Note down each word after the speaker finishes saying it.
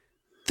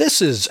This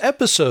is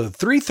episode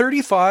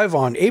 335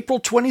 on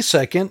April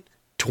 22nd,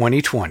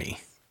 2020.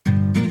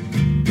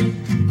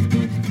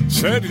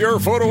 Set your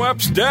photo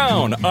apps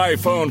down,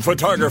 iPhone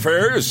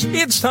photographers.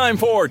 It's time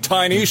for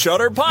Tiny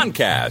Shutter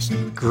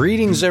Podcast.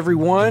 Greetings,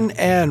 everyone,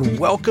 and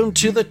welcome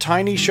to the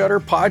Tiny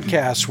Shutter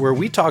Podcast, where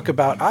we talk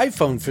about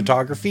iPhone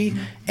photography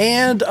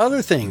and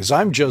other things.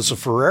 I'm Joseph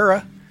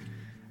Ferreira.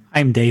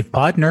 I'm Dave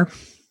Podner.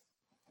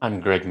 I'm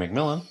Greg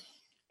McMillan.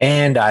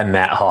 And I'm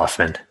Matt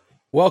Hoffman.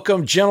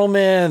 Welcome,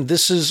 gentlemen.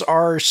 This is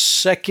our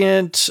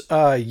second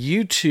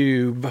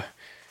YouTube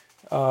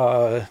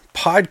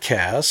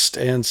podcast,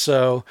 and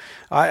so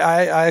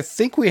I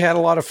think we had a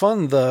lot of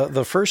fun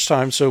the first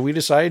time, so we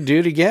decided to do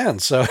it again.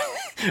 So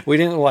we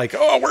didn't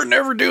we're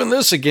never doing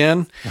this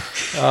again.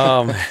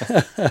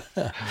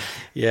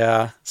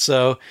 Yeah.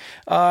 So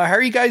how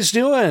are you guys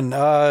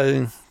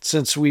doing?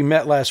 Since we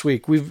met last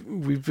week,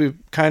 we've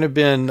kind of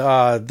been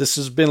this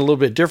has been a little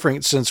bit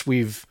different since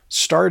we've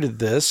started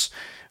this.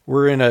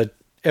 We're in a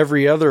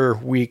every other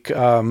week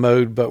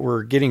mode, but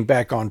we're getting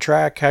back on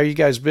track. How you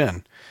guys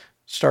been?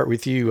 Start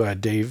with you,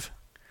 Dave.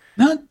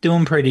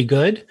 Doing pretty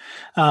good.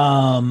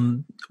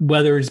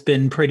 Weather's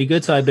been pretty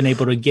good, so I've been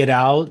able to get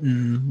out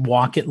and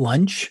walk at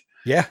lunch.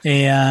 Yeah.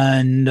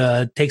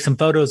 And take some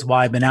photos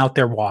while I've been out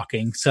there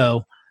walking.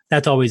 So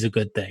that's always a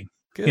good thing.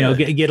 Good. You know,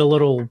 get a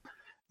little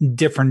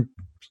different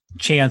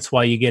chance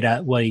while you get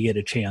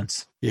a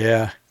chance.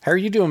 Yeah. How are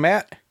you doing,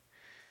 Matt?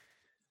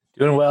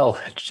 Doing well,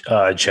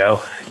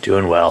 Joe.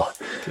 Doing well.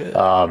 Good.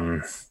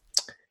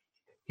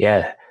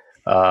 Yeah.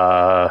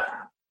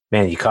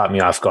 Man, you caught me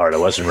off guard. I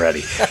wasn't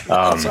ready.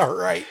 That's all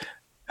right.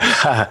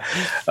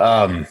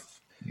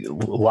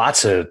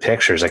 Lots of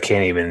pictures. I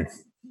can't even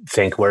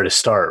think where to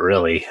start,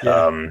 really.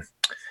 Yeah.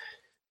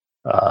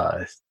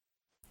 I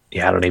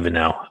don't even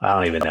know.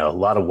 A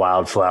lot of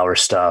wildflower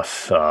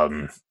stuff.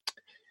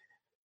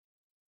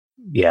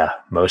 Yeah,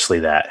 mostly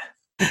that.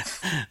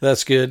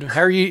 That's good.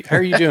 How are you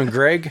doing,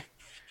 Greg?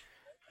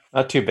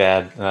 Not too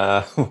bad.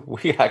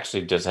 We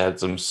actually just had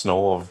some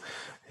snow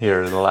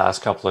here in the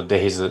last couple of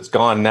days. It's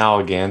gone now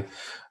again,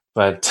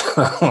 but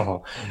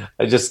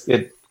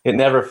it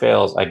never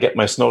fails. I get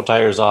my snow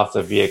tires off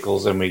the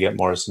vehicles and we get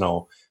more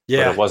snow.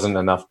 Yeah. But it wasn't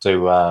enough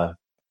to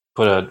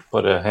put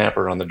a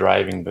hamper on the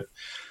driving. But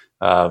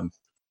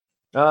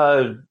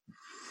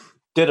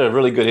did a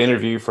really good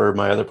interview for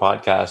my other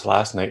podcast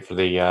last night for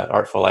the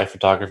Artful Life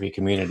Photography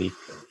community.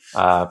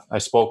 I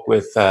spoke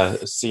with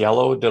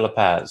Cielo de la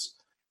Paz.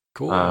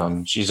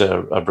 Cool. She's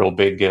a real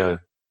big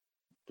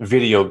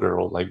video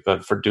girl,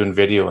 but for doing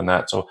video and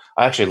that. So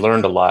I actually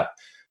learned a lot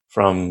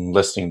from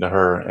listening to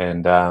her,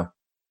 and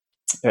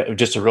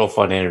just a real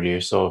fun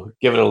interview. So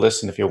give it a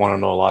listen if you want to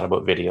know a lot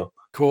about video.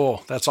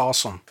 Cool. That's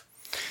awesome.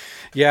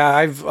 Yeah,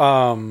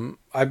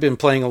 I've been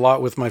playing a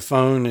lot with my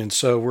phone, and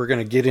so we're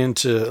going to get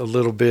into a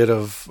little bit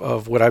of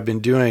what I've been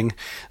doing.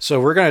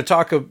 So we're going to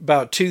talk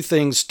about two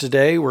things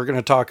today. We're going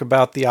to talk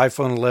about the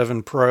iPhone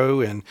 11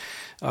 Pro and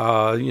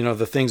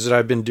the things that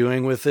I've been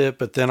doing with it,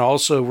 but then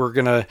also we're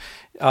going to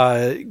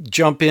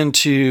jump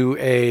into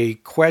a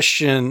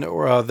question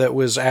that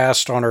was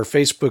asked on our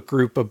Facebook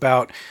group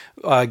about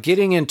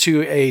getting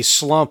into a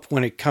slump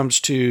when it comes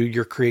to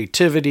your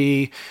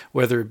creativity,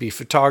 whether it be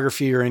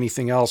photography or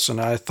anything else.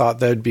 And I thought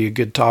that'd be a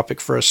good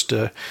topic for us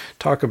to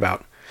talk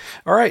about.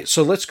 All right,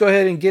 so let's go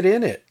ahead and get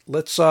in it.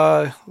 Let's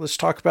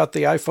talk about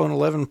the iPhone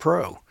 11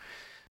 Pro.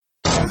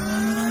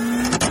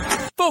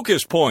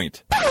 Focus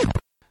Point.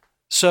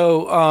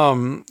 So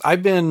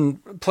I've been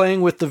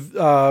playing with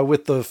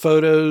the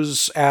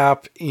Photos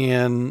app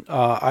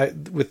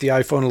with the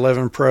iPhone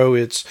 11 Pro.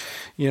 It's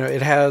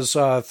it has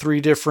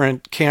three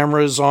different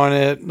cameras on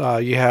it.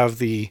 You have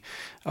the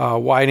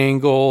wide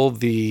angle,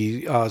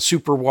 the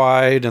super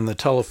wide, and the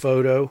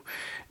telephoto.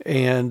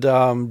 And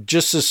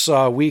just this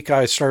week,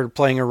 I started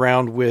playing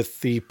around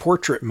with the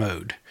portrait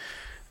mode.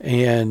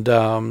 And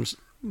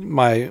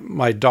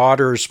my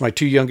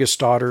two youngest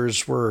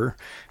daughters were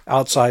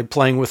outside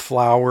playing with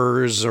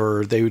flowers,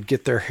 or they would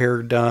get their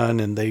hair done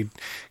and they'd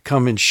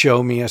come and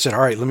show me. I said, all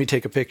right, let me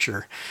take a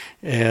picture.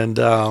 And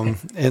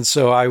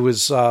so I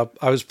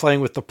was playing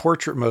with the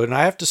portrait mode, and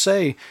I have to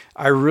say,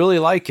 I really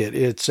like it.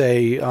 It's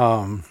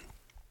a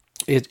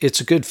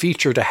good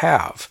feature to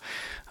have.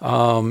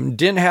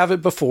 Didn't have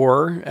it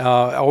before.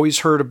 Always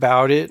heard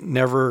about it.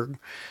 Never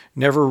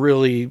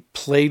really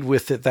played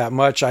with it that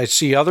much. I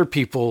see other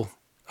people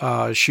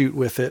shoot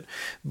with it,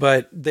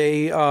 but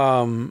they,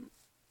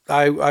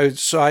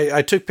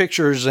 I took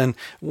pictures, and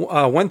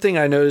one thing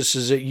I noticed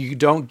is that you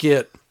don't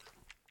get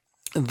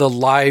the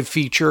live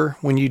feature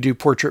when you do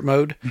portrait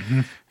mode.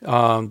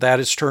 Mm-hmm. That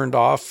is turned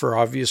off for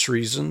obvious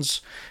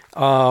reasons.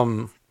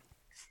 And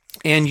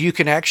you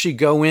can actually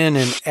go in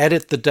and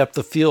edit the depth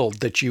of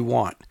field that you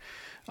want.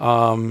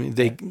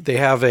 They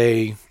have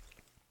an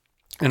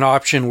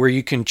option where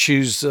you can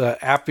choose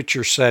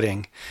aperture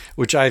setting,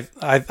 which I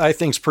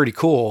think is pretty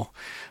cool.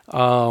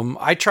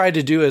 I try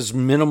to do as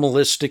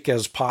minimalistic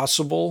as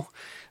possible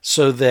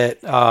so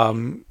that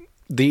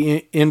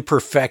the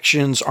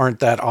imperfections aren't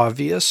that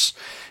obvious.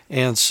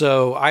 And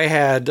so I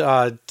had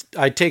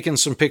I'd taken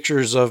some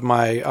pictures of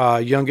my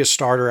youngest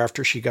daughter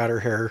after she got her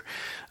hair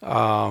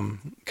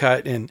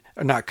cut and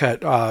not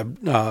cut,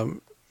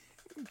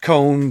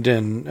 combed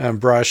and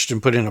brushed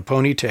and put in a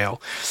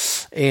ponytail.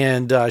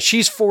 And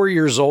she's 4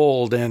 years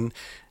old, and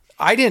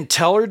I didn't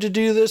tell her to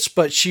do this,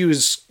 but she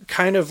was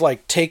kind of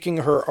like taking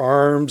her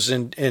arms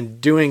and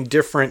doing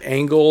different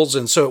angles.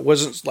 And so it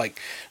wasn't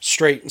like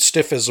straight and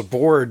stiff as a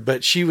board,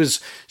 but she was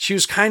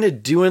kind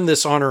of doing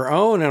this on her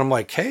own. And I'm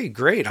like, hey,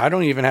 great. I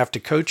don't even have to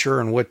coach her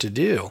on what to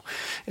do.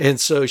 And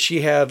so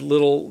she had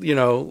little,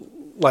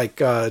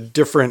 like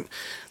different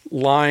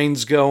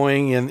lines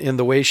going in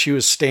the way she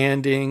was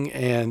standing.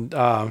 And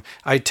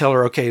I'd tell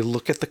her, okay,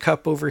 look at the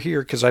cup over here,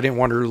 because I didn't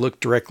want her to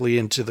look directly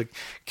into the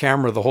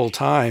camera the whole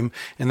time.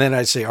 And then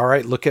I'd say, all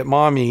right, look at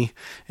mommy.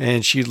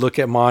 And she'd look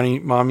at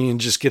mommy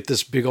and just get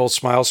this big old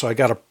smile. So I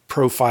got a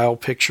profile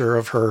picture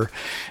of her.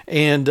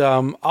 And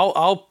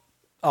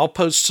I'll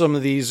post some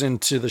of these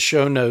into the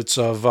show notes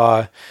of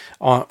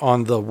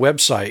on the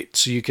website,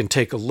 so you can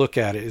take a look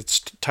at it. It's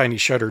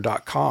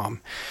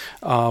tinyshutter.com.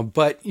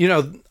 But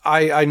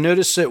I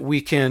noticed that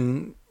we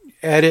can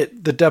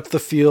edit the depth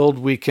of field.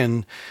 We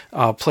can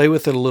play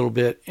with it a little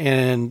bit,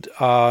 and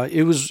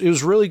it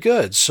was really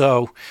good.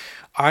 So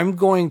I'm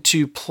going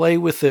to play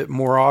with it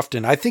more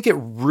often. I think it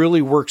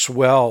really works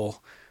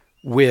well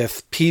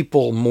with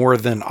people more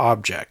than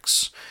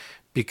objects,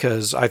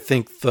 because I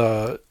think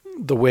the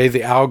way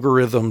the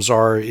algorithms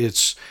are,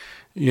 it's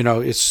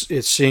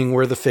seeing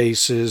where the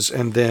face is,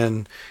 and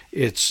then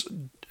it's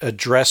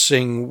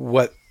addressing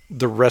what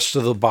the rest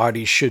of the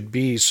body should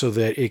be so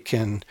that it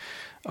can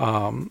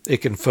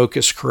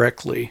focus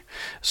correctly.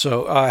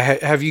 So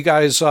have you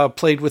guys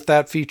played with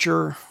that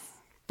feature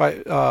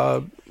at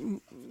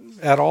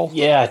all?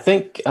 Yeah, I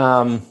think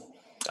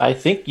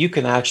you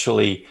can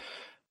actually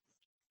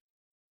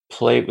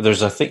play.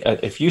 There's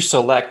if you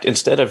select,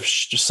 instead of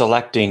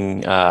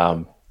selecting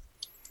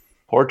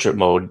portrait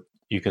mode,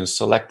 you can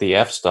select the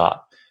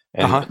f-stop,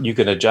 and you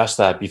can adjust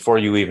that before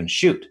you even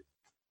shoot.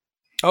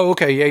 Oh,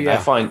 okay.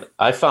 Yeah.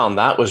 I found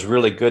that was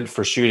really good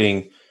for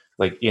shooting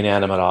like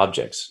inanimate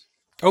objects.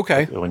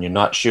 Okay. When you're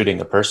not shooting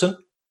a person,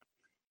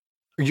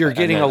 you're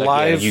getting a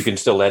live. Again, you can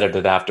still edit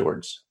it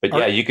afterwards, but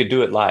yeah, you could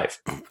do it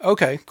live.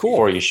 Okay, cool.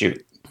 Before you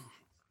shoot.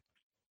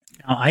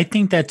 Now, I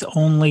think that's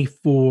only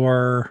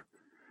for.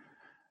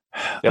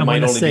 It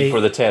might only be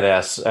for the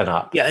 10S and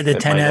up. Yeah, the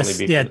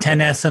 10S. Yeah,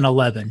 10S and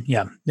 11.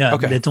 Yeah.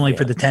 Okay. It's only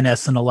for the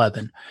 10S and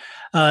 11.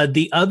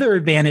 The other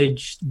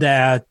advantage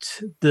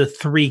that the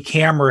 3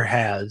 camera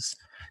has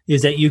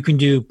is that you can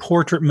do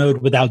portrait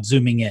mode without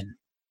zooming in.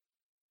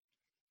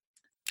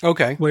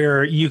 Okay.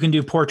 Where you can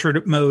do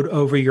portrait mode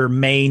over your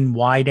main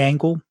wide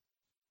angle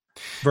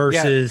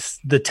versus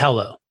the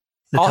tele.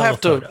 I'll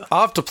have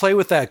to play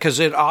with that, because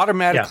it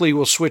automatically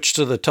will switch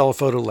to the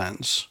telephoto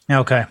lens.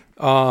 Okay.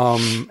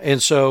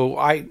 And so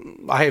I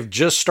have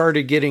just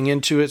started getting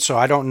into it, so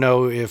I don't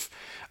know if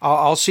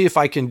I'll see if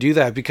I can do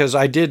that, because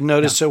I did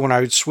notice that when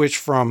I would switch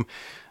from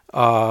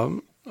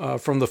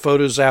the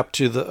Photos app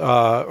to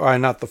the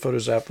not the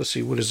Photos app. Let's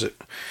see, what is it?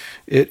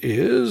 It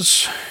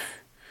is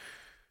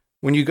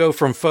when you go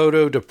from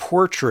photo to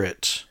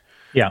portrait.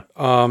 Yeah.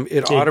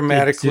 It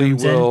automatically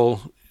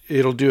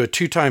it'll do a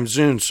 2x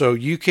zoom, so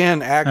you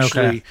can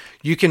actually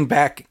you can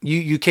back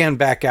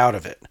out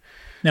of it.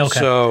 Okay.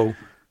 So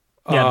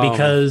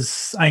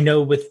because I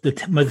know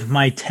with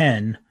my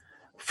 10,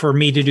 for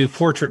me to do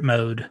portrait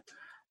mode,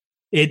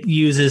 it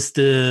uses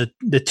the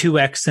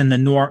 2x and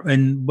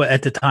and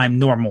at the time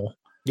normal.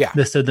 Yeah.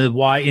 So the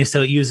wide,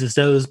 so it uses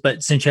those,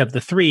 but since you have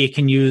the 3, it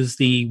can use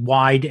the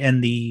wide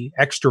and the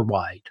extra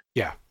wide.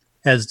 Yeah.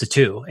 As the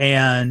 2,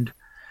 and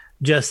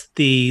just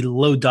the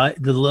low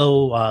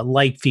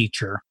light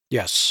feature.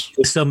 Yes.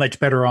 Is so much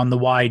better on the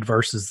wide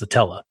versus the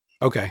tele.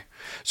 Okay.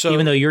 So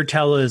even though your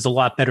tele is a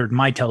lot better than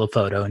my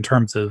telephoto in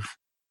terms of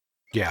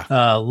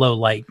low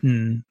light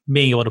and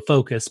being able to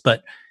focus,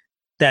 but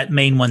that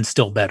main one's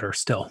still better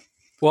still.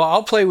 Well,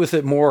 I'll play with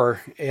it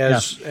more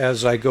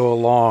as I go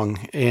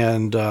along,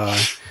 and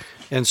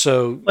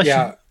so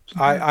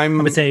I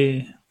would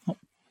say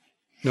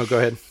no. Go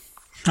ahead.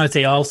 I would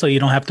say also you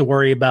don't have to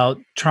worry about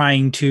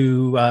trying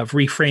to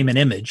reframe an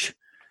image,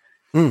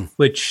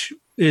 which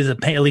is a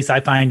pain. At least I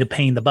find a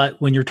pain in the butt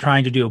when you're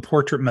trying to do a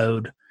portrait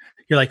mode.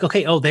 You're like,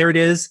 okay, there it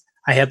is.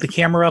 I have the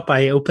camera up.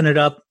 I open it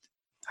up.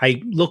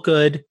 I look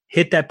good.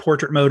 Hit that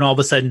portrait mode, and all of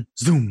a sudden,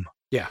 zoom.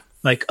 Yeah.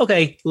 Like,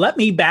 okay, let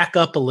me back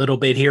up a little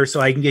bit here so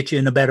I can get you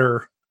in a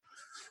better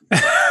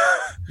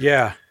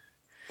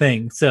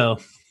thing. So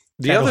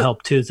that'll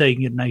help too, so you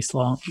can get a nice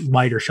long,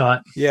 wider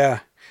shot. Yeah.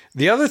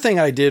 The other thing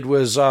I did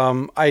was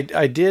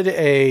I did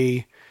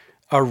a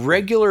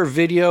regular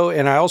video,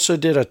 and I also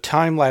did a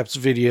time-lapse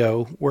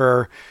video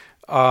where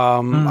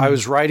I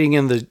was riding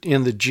in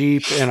the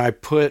Jeep, and I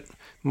put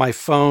my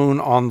phone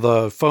on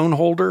the phone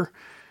holder,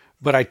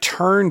 but I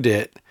turned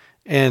it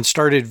and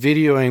started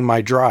videoing my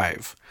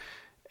drive.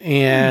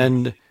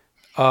 And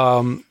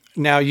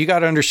now you got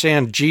to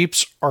understand,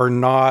 Jeeps are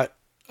not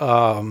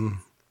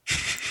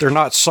They're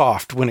not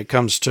soft when it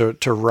comes to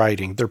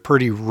writing. They're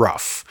pretty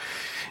rough.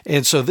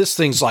 And so this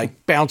thing's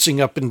like bouncing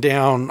up and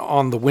down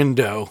on the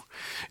window,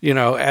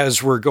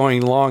 as we're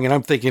going along. And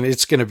I'm thinking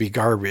it's going to be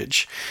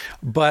garbage.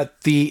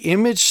 But the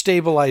image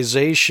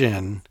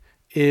stabilization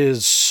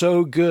is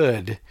so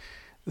good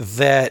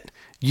that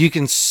you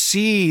can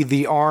see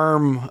the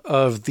arm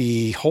of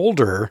the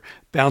holder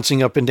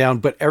bouncing up and down,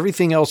 but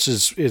everything else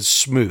is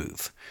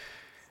smooth.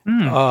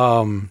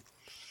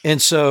 And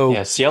so,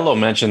 yeah, Cielo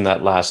mentioned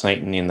that last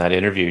night in that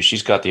interview.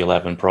 She's got the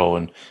 11 Pro,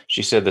 and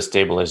she said the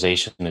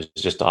stabilization is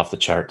just off the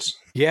charts.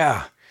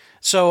 Yeah.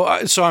 So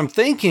I'm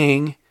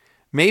thinking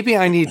maybe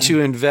I need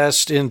to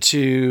invest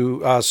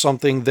into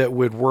something that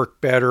would work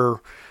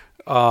better,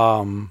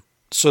 so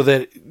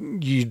that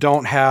you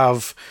don't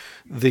have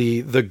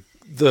the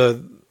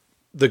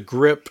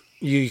grip.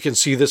 You can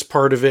see this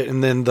part of it,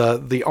 and then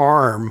the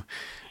arm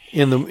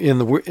in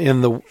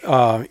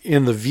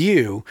the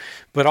view.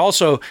 But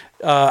also,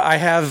 I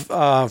have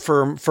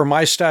for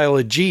my style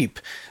of Jeep,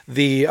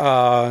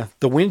 the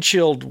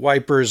windshield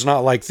wiper is not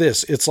like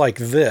this. It's like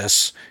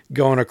this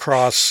going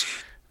across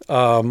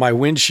my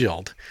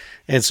windshield,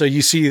 and so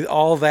you see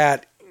all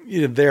that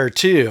there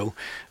too.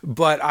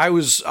 But I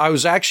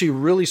was actually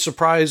really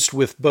surprised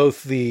with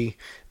both the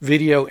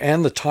video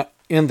and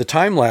the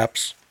time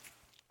lapse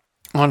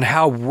on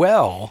how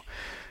well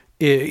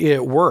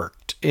it worked.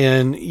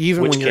 And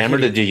even which camera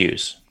did you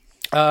use?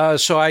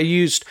 So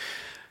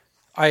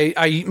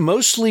I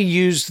mostly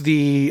used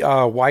the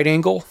wide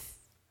angle.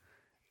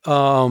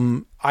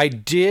 I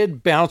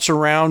did bounce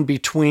around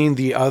between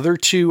the other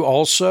two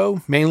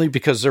also, mainly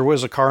because there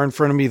was a car in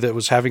front of me that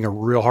was having a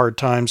real hard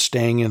time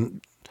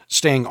staying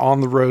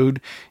on the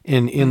road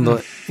in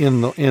the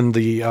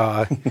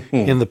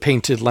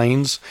painted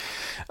lanes.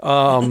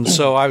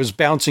 So I was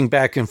bouncing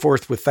back and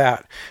forth with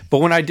that. But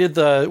when I did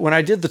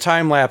the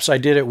time lapse, I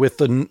did it with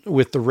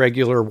the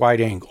regular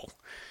wide angle,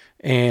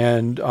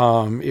 and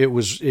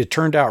it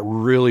turned out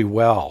really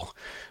well.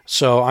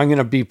 So I'm going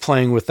to be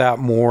playing with that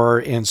more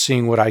and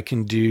seeing what I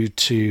can do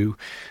to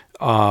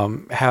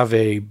have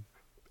a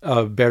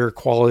better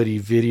quality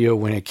video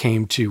when it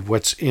came to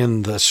what's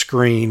in the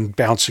screen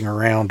bouncing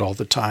around all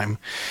the time,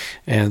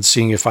 and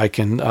seeing if I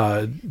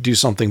can do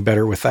something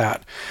better with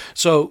that.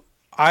 So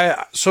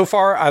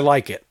far I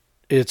like it.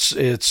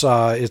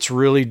 It's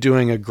really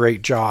doing a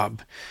great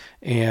job.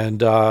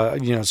 And,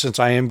 since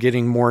I am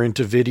getting more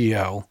into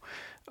video,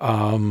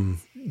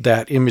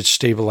 that image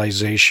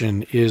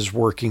stabilization is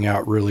working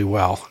out really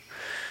well.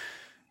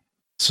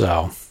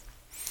 So,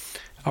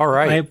 all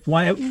right.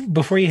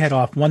 Before you head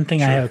off, one thing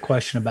Sure. I have a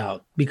question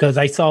about, because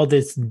I saw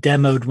this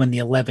demoed when the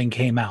 11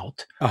 came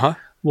out,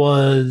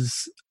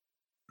 was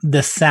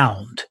the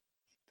sound.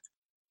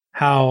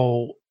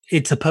 How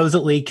it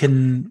supposedly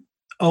can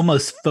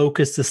almost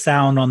focus the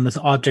sound on this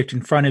object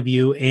in front of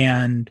you,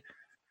 and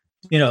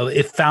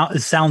if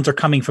sounds are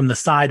coming from the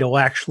side, it'll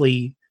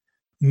actually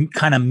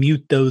kind of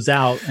mute those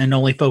out and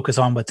only focus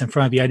on what's in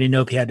front of you. I didn't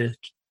know if you had a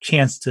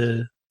chance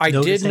to. I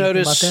did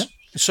notice. About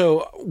that.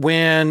 So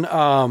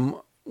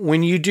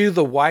when you do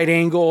the wide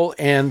angle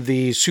and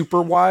the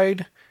super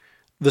wide,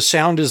 the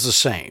sound is the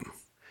same.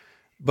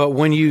 But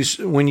when you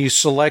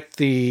select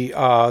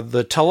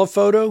the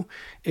telephoto,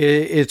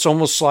 it's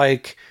almost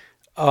like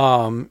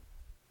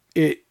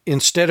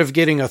instead of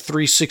getting a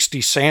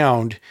 360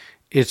 sound,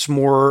 it's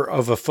more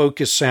of a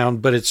focus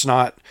sound. But it's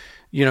not.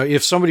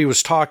 If somebody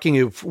was talking,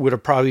 it would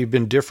have probably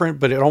been different.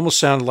 But it almost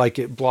sounded like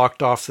it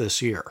blocked off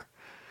this ear,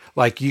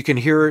 like you can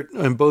hear it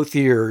in both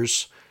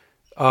ears.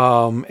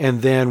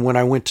 And then when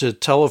I went to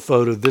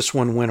telephoto, this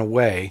one went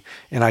away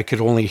and I could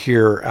only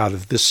hear out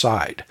of this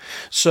side.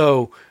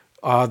 So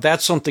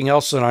that's something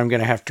else that I'm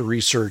going to have to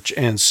research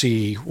and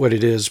see what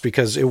it is,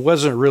 because it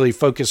wasn't really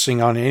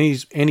focusing on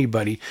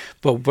anybody,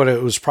 but what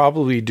it was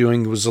probably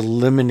doing was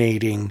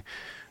eliminating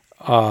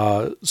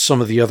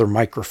some of the other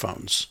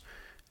microphones.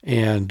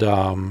 And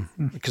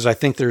because I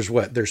think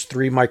there's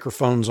 3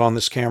 microphones on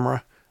this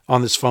camera,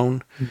 on this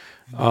phone.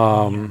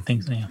 I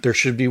think so, yeah. There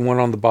should be one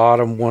on the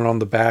bottom, one on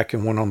the back,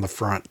 and one on the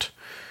front.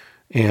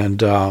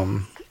 And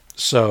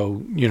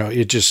so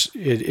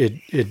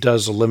it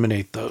does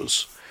eliminate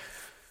those.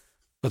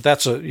 But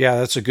that's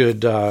a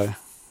good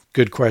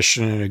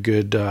question, and a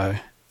good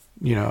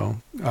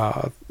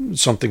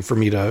something for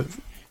me to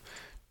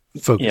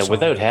focus on. Yeah,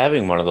 without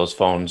having one of those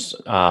phones,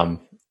 a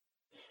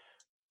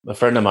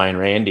friend of mine,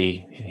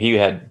 Randy, he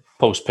had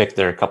post-picked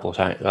there a couple of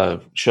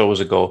times shows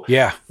ago.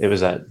 Yeah, it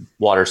was that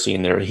water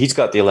scene there. He's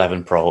got the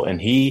 11 Pro,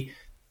 and he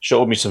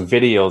showed me some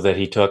video that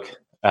he took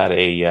at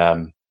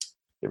it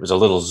was a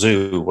little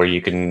zoo where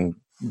you can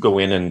go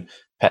in and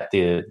pet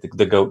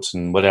the goats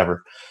and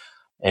whatever.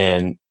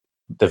 And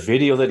the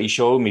video that he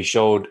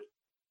showed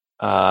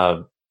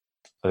I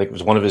think it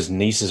was one of his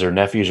nieces or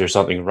nephews or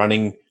something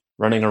running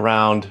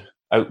around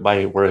out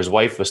by where his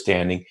wife was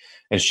standing,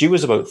 and she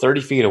was about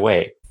 30 feet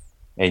away.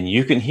 And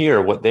you can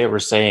hear what they were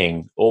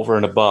saying over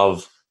and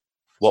above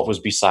what was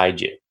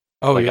beside you.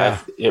 Oh, yeah.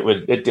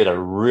 It did a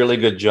really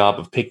good job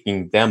of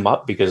picking them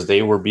up, because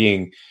they were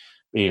being,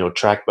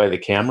 tracked by the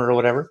camera or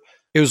whatever.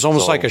 It was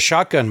almost like a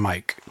shotgun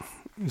mic.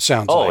 It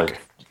sounds like.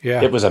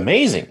 It was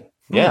amazing.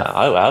 Yeah,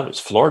 I was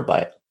floored by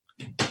it.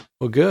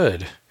 Well,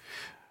 good.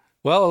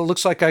 Well, it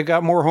looks like I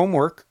got more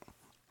homework.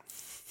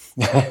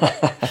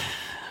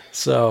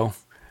 So,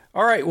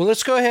 all right. Well,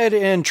 let's go ahead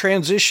and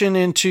transition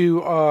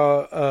into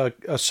a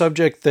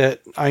subject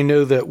that I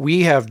know that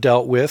we have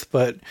dealt with,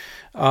 but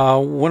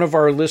one of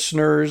our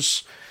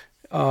listeners,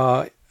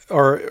 or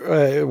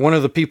one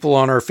of the people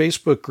on our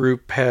Facebook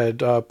group, had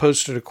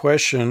posted a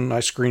question. I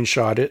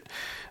screenshot it.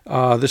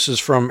 This is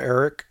from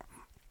Eric,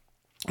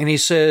 and he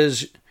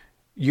says,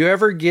 "You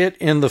ever get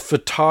in the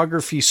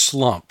photography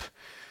slump,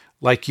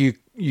 like you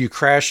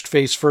crashed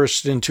face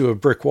first into a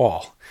brick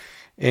wall?"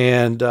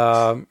 And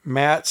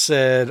Matt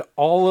said,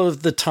 "All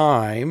of the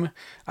time."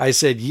 I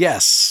said,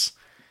 "Yes."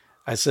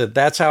 I said,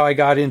 "That's how I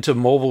got into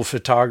mobile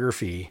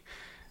photography."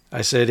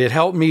 I said, "It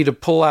helped me to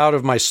pull out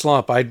of my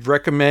slump. I'd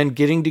recommend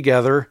getting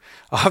together,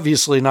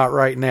 obviously not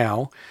right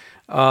now,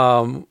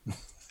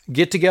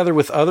 get together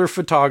with other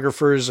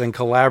photographers and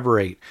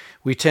collaborate.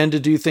 We tend to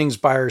do things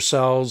by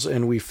ourselves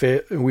and we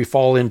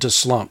fall into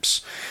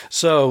slumps."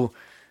 So,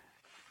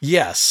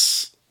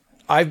 yes,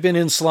 I've been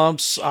in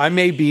slumps. I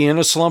may be in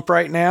a slump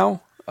right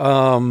now.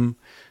 And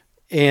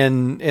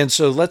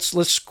so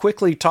let's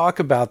quickly talk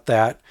about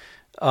that.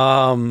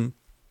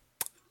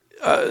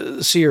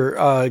 See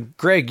here,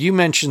 Greg, you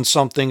mentioned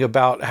something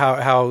about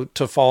how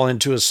to fall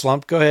into a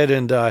slump. Go ahead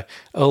and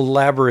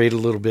elaborate a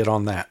little bit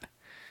on that.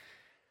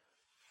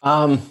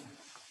 I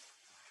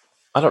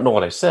don't know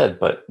what I said,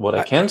 but what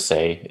I can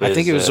say is, I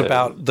think it was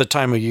about the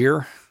time of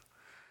year.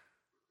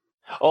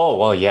 Oh,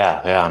 well,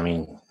 yeah. I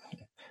mean,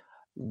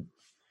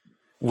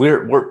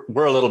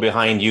 we're a little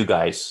behind you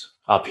guys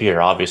up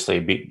here,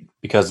 obviously,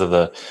 because of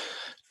the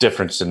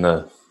difference in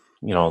the,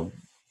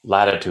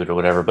 latitude or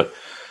whatever. But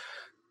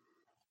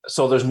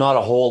so there's not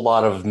a whole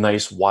lot of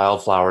nice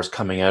wildflowers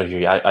coming out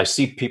here. I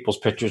see people's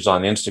pictures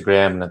on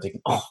Instagram and I think,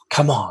 oh,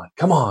 come on,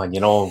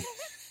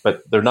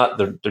 but they're not.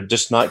 They're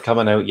just not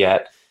coming out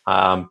yet.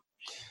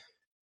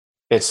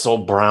 It's so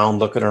brown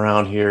looking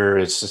around here.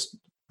 It's just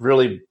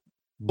really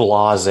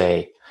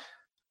blasé.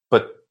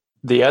 But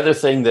the other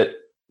thing that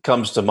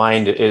comes to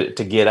mind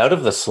to get out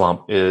of the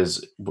slump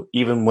is,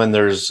 even when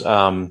there's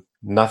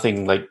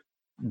nothing like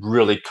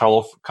really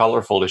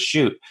colorful to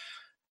shoot,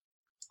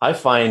 I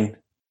find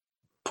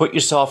put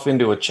yourself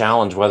into a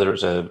challenge, whether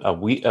it's a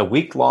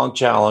week long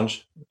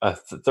challenge, a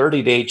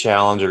 30-day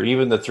challenge, or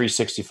even the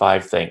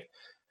 365 thing.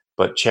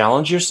 But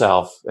challenge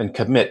yourself and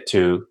commit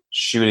to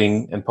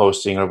shooting and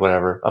posting or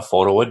whatever, a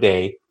photo a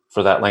day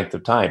for that length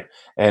of time.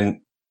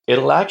 And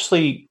it'll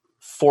actually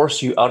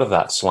force you out of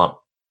that slump.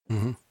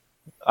 Mm-hmm.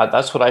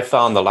 That's what I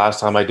found the last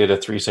time I did a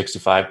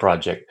 365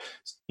 project.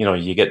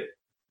 You get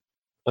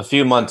a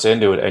few months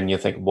into it and you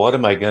think, what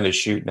am I going to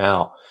shoot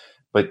now?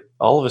 But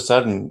all of a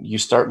sudden you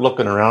start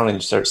looking around and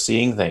you start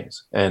seeing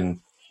things.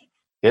 And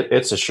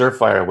it's a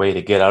surefire way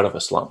to get out of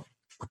a slump.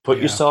 Put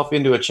yourself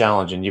into a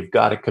challenge and you've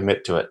got to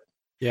commit to it.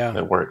 Yeah.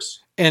 It works.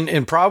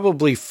 And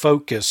probably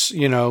focus,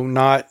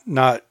 not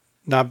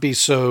be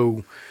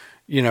so,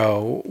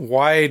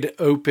 wide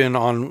open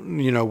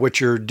on, what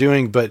you're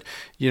doing, but,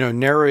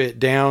 narrow it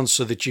down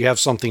so that you have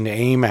something to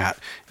aim at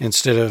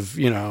instead of,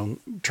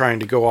 trying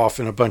to go off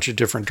in a bunch of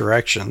different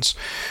directions.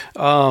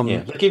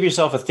 Give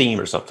yourself a theme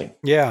or something.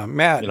 Yeah.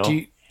 Matt,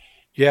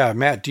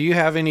 Matt, do you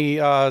have any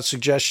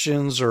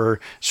suggestions or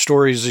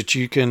stories that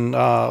you can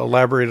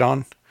elaborate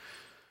on?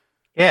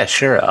 Yeah,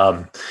 sure.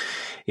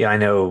 I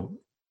know,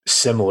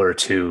 similar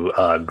to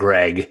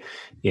Greg,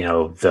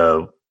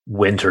 the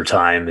winter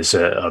time is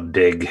a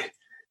big,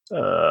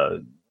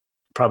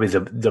 probably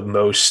the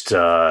most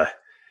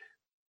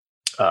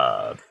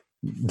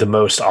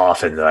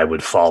often that I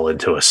would fall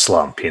into a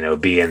slump,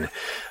 being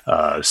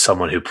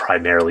someone who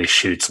primarily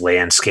shoots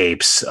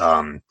landscapes.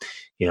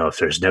 If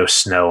there's no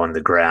snow on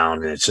the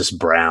ground and it's just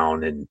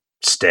brown and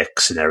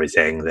sticks and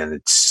everything, then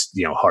it's,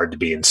 hard to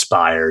be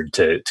inspired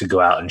to go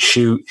out and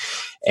shoot.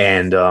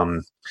 And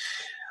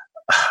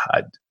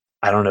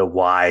I don't know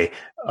why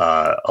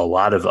a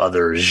lot of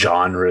other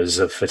genres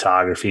of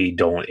photography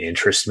don't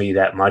interest me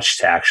that much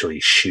to actually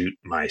shoot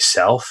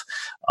myself.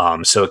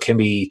 So it can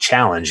be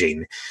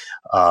challenging.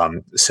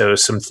 So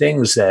some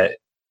things that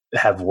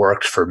have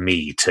worked for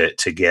me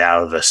to get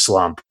out of the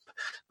slump.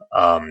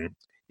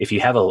 If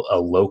you have a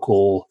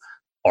local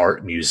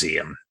art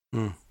museum,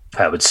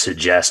 I would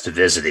suggest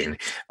visiting,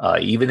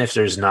 even if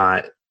there's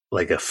not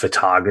like a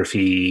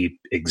photography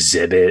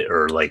exhibit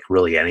or like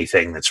really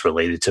anything that's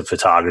related to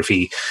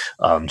photography.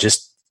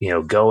 Just,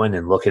 going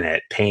and looking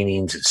at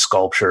paintings and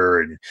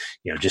sculpture and,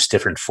 just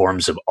different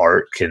forms of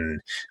art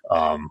can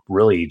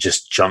really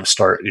just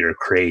jumpstart your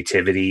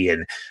creativity.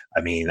 And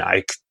I mean,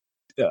 I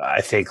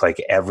think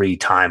like every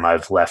time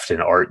I've left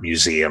an art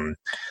museum,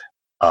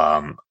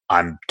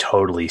 I'm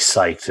totally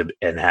psyched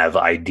and have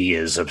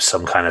ideas of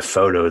some kind of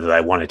photo that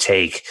I want to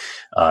take,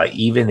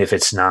 even if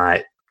it's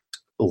not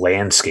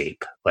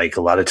landscape. Like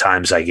a lot of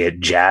times I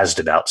get jazzed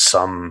about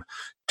some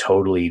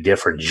totally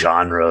different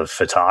genre of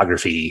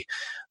photography,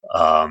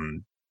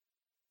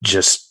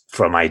 just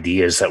from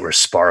ideas that were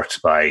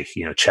sparked by,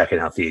 checking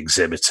out the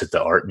exhibits at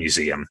the art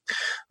museum.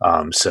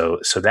 So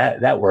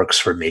that works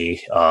for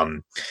me.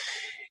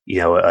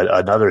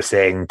 Another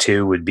thing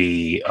too would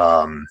be,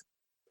 I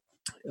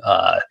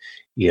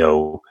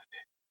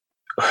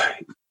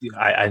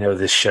know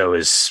this show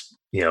is,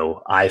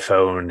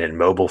 iPhone and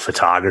mobile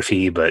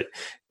photography, but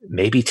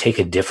maybe take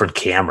a different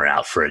camera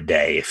out for a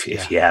day.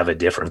 If you have a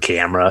different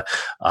camera,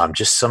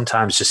 just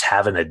sometimes just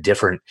having a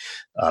different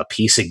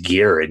piece of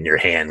gear in your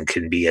hand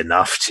can be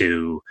enough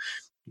to,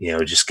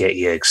 just get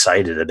you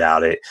excited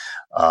about it.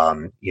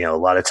 A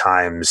lot of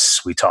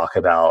times we talk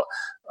about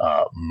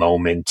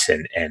moment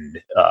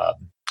and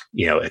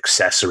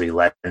accessory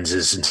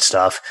lenses and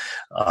stuff.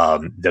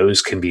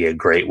 Those can be a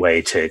great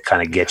way to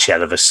kind of get you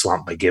out of a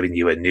slump by giving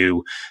you a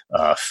new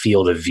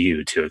field of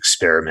view to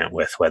experiment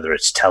with, whether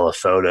it's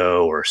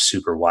telephoto or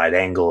super wide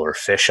angle or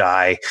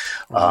fisheye.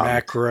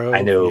 Macro.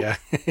 I know.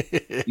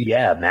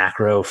 Yeah,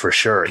 macro for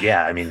sure.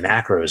 Yeah. I mean,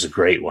 macro is a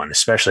great one,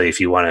 especially if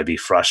you want to be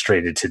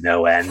frustrated to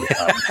no end.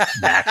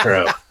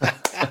 Macro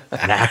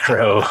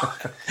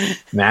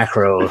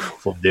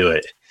will do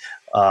it.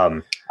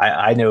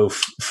 I know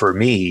for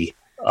me,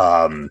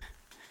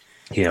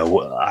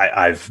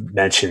 I've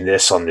mentioned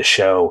this on the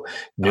show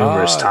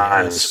numerous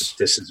times. Yes.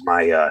 This is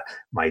my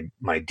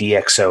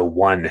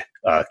DxO1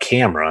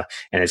 camera,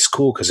 and it's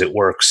cool because it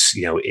works,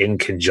 in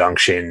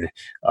conjunction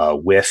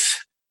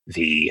with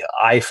the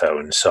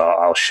iPhone. So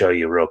I'll show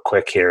you real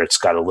quick here. It's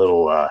got a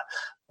little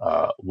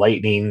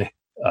lightning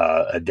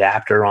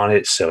adapter on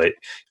it, so it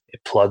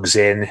plugs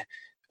in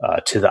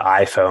to the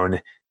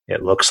iPhone.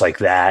 It looks like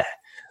that.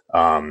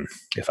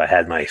 If I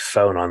had my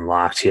phone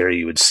unlocked here,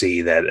 you would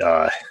see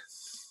that,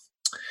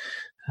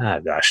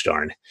 gosh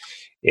darn,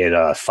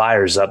 it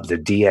fires up the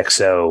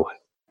DxO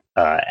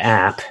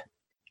app.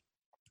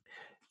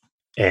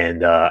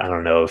 And I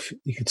don't know if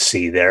you can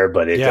see there,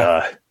 but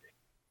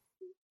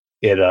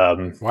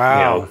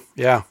wow.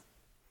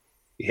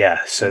 Yeah.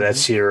 So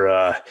that's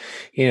your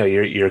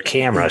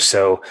camera.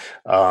 So,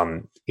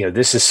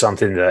 this is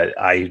something that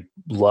I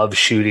love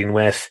shooting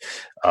with.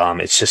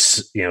 It's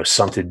just,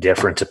 something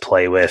different to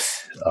play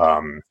with.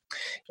 I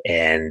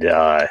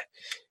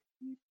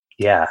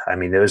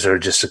mean, those are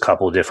just a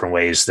couple of different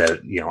ways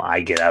that,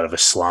 I get out of a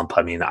slump.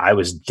 I mean, I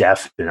was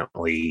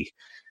definitely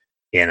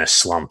in a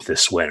slump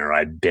this winter.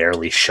 I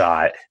barely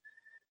shot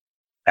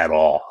at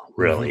all,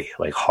 really,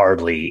 like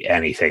hardly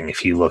anything.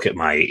 If you look at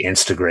my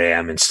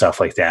Instagram and stuff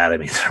like that, I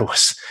mean, there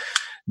was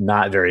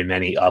not very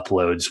many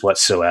uploads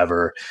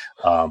whatsoever.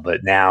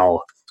 But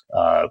now,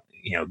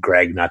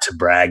 Greg, not to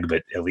brag,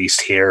 but at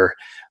least here,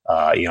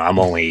 I'm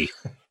only,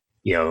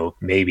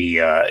 maybe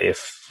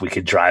if we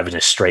could drive in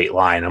a straight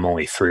line, I'm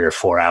only 3 or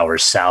 4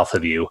 hours south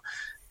of you,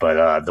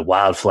 but the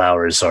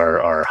wildflowers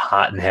are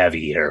hot and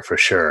heavy here for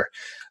sure.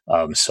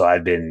 So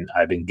I've been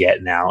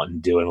getting out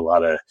and doing a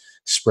lot of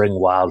spring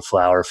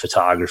wildflower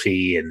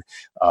photography and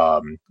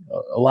a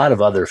lot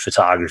of other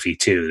photography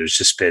too. There's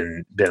just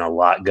been a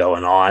lot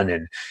going on,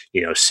 and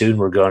soon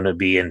we're going to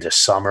be into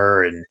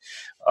summer, and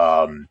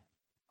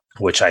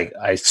which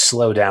I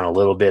slow down a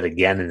little bit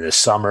again in the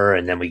summer,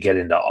 and then we get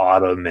into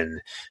autumn,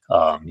 and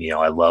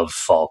I love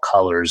fall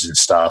colors and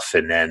stuff,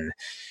 and then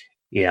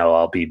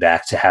I'll be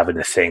back to having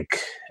to think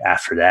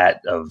after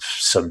that of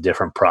some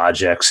different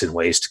projects and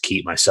ways to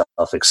keep myself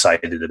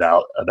excited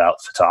about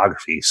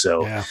photography.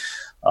 So,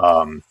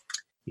 I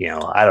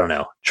don't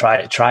know,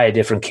 try a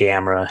different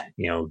camera,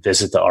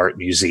 visit the art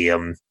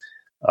museum,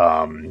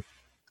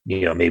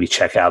 maybe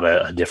check out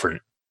a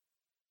different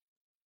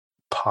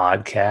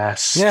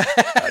podcast,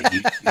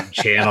 YouTube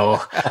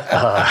channel.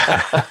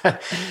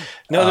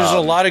 No, there's a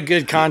lot of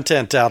good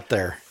content out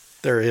there.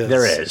 There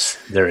is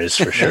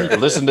for sure.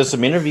 Listen to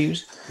some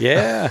interviews.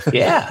 Yeah.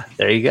 Yeah.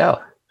 There you go.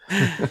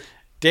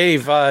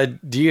 Dave,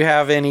 do you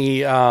have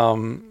any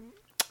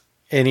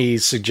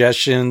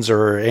suggestions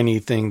or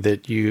anything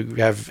that you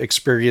have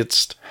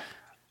experienced?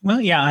 Well,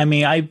 yeah, I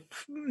mean, I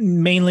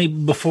mainly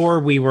before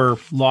we were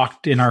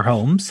locked in our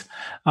homes,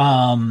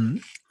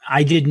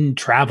 I didn't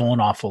travel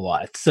an awful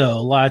lot. So a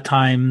lot of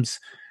times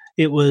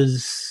it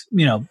was,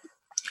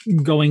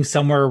 going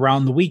somewhere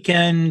around the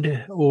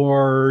weekend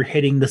or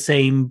hitting the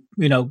same,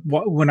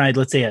 when I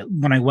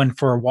went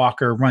for a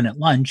walk or run at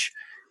lunch,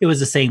 it was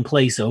the same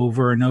place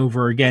over and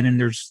over again. And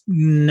there's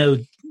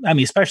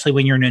especially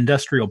when you're in an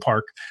industrial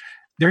park,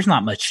 there's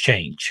not much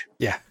change.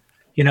 Yeah.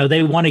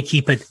 They want to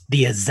keep it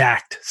the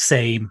exact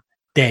same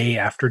day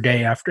after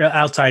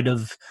outside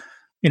of,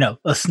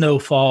 a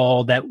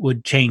snowfall that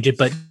would change it.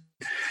 But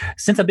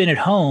since I've been at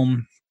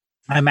home,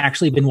 I'm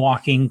actually been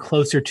walking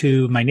closer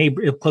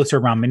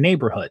around my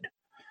neighborhood.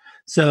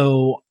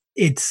 So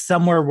it's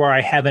somewhere where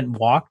I haven't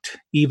walked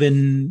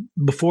even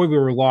before we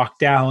were locked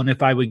down.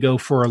 If I would go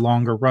for a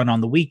longer run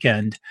on the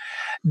weekend,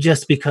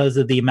 just because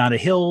of the amount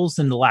of hills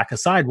and the lack of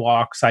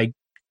sidewalks, I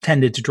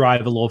tended to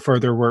drive a little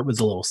further where it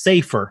was a little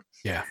safer.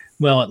 Yeah.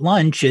 Well, at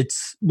lunch,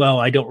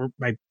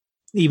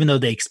 even though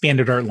they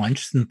expanded our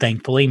lunch, and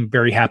thankfully I'm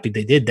very happy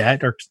they did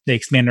that, or they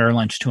expanded our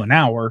lunch to an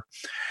hour,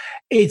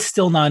 it's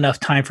still not enough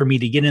time for me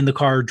to get in the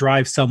car,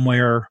 drive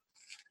somewhere,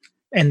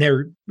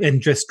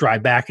 and just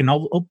drive back and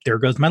there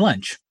goes my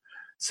lunch.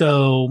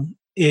 So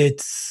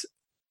it's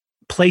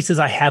places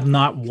I have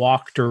not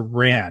walked or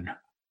ran,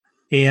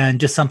 and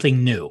just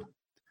something new.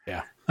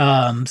 Yeah.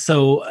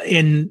 So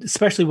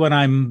especially when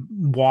I'm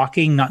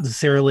walking, not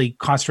necessarily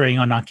concentrating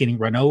on not getting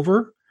run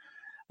over.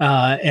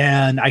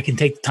 And I can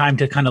take the time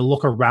to kind of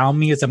look around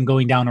me as I'm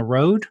going down a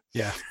road.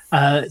 Yeah.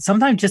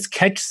 Sometimes just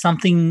catch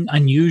something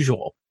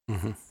unusual.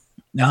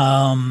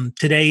 Mm-hmm.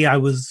 Today I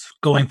was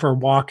going for a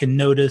walk and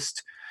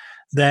noticed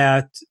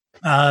that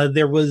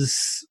there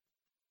was,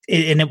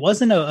 and it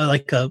wasn't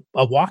a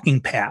walking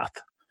path.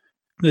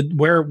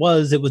 Where it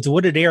was a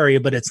wooded area,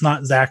 but it's not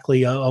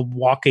exactly a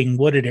walking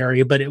wooded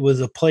area, but it was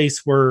a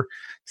place where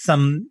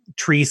some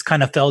trees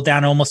kind of fell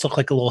down, almost looked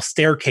like a little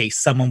staircase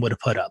someone would have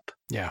put up.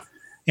 Yeah.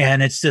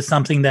 And it's just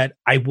something that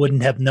I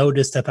wouldn't have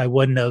noticed if I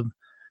wouldn't have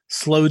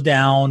slowed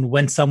down,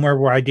 went somewhere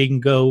where I didn't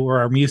go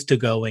or I'm used to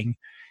going,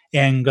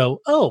 and go,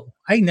 oh,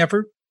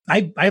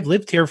 I've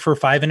lived here for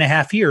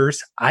 5.5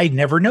 years. I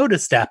never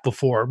noticed that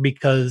before,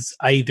 because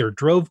I either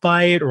drove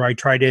by it or I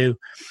try to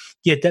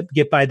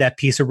get by that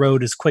piece of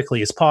road as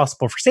quickly as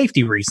possible for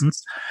safety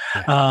reasons.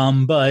 Yeah.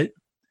 But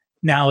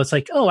now it's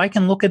like, oh, I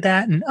can look at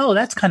that and, oh,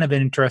 that's kind of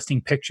an interesting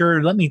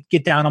picture. Let me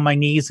get down on my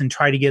knees and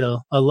try to get a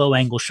low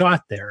angle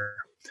shot there.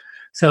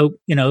 So,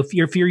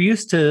 if you're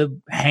used to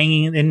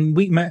hanging,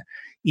 and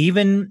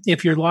even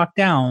if you're locked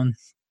down,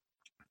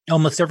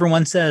 almost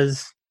everyone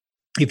says,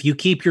 if you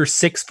keep your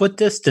 6-foot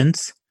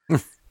distance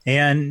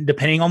and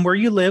depending on where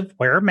you live,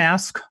 wear a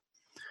mask,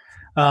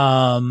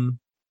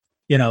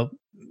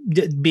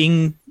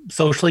 being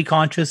socially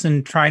conscious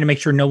and trying to make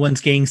sure no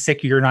one's getting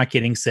sick, you're not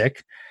getting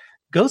sick,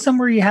 go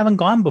somewhere you haven't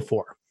gone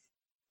before,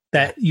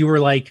 that you were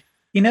like,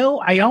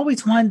 I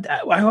always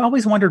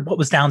wondered what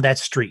was down that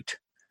street,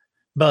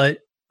 but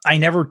I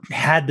never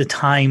had the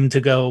time to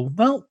go,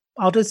 well,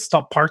 I'll just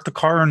park the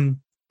car and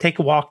take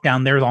a walk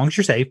down there as long as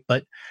you're safe.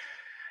 But,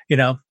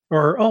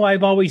 or, oh,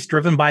 I've always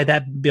driven by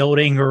that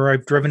building, or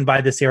I've driven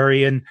by this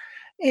area, and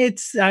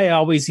I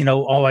always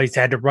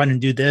had to run and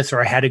do this,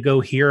 or I had to go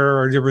here,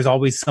 or there was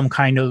always some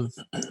kind of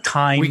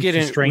time. We get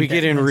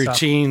in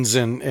routines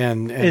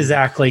and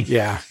exactly.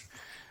 Yeah.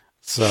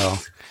 So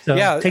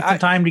yeah, take the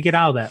time to get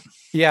out of that.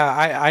 Yeah.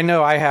 I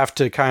know I have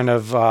to kind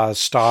of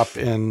stop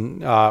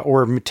and,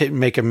 or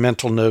make a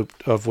mental note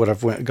of what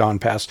I've gone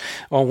past.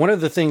 Well, one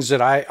of the things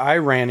that I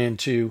ran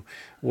into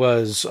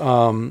was,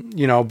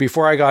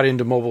 before I got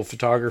into mobile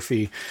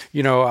photography,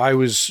 I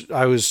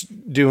was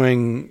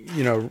doing,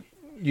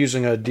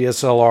 using a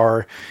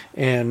DSLR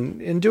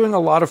and doing a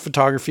lot of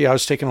photography. I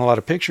was taking a lot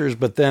of pictures,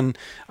 but then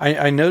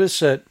I noticed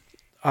that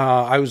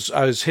I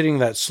was hitting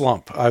that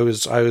slump. I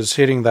was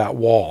hitting that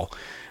wall,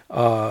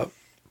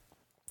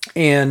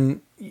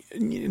 and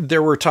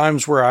there were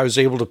times where I was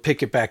able to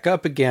pick it back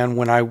up again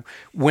when I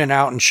went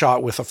out and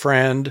shot with a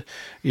friend.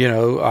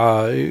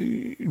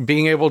 Being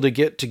able to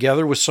get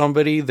together with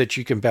somebody that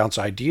you can bounce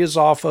ideas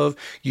off of,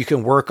 you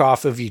can work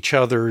off of each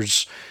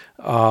other's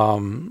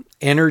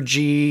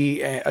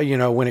energy,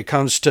 when it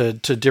comes to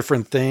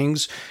different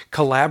things.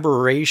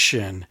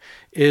 Collaboration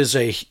is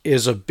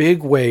a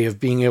big way of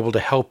being able to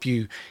help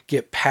you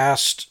get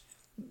past,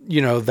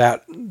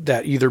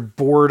 that either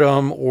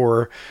boredom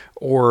or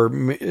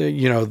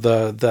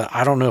the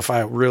I don't know if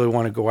I really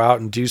want to go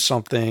out and do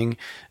something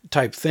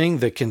type thing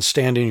that can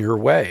stand in your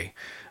way.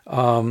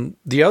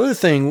 The other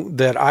thing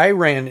that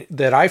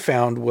I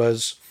found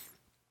was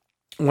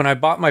when I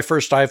bought my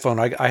first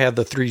iPhone, I had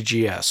the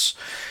 3GS.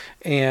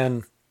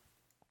 And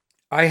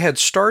I had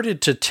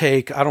started to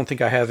take, I don't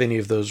think I have any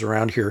of those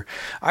around here.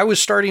 I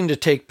was starting to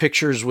take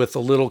pictures with a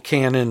little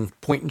Canon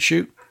point and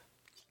shoot.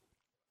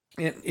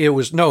 It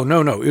was, no.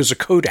 It was a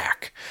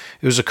Kodak.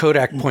 It was a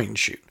Kodak point and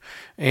shoot.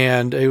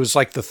 And it was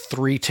like the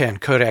 310,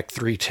 Kodak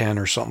 310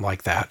 or something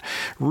like that.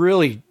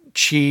 Really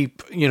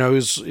cheap. It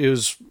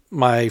was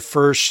my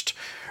first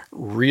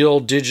real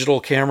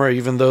digital camera,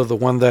 even though the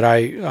one that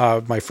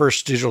my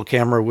first digital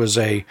camera was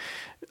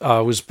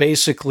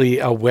basically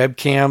a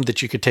webcam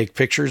that you could take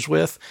pictures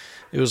with.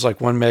 It was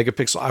like 1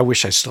 megapixel. I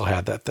wish I still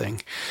had that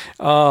thing.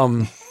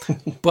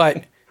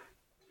 But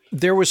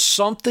there was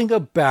something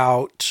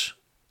about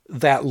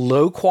that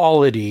low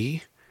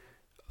quality,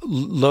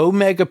 low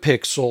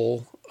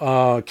megapixel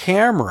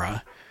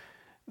camera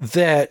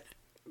that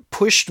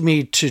pushed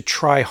me to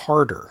try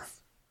harder.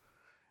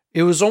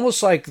 It was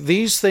almost like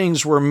these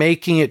things were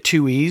making it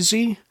too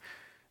easy,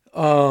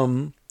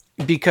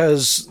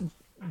 because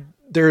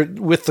they're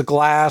with the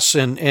glass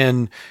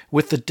and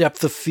with the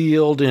depth of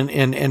field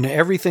and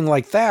everything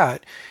like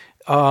that.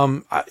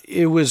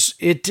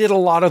 It did a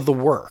lot of the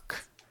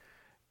work.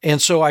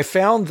 And so I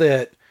found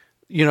that,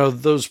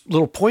 those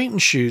little point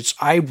and shoots,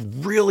 I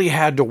really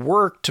had to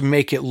work to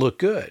make it look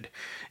good.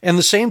 And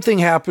the same thing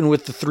happened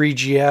with the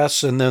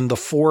 3GS, and then the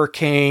 4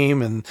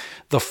 came, and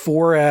the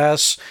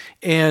 4S.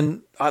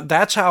 And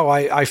that's how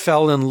I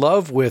fell in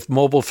love with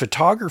mobile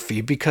photography,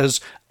 because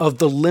of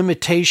the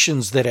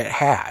limitations that it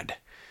had,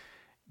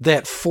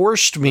 that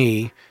forced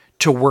me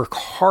to work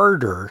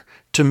harder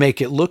to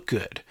make it look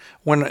good.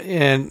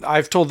 And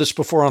I've told this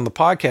before on the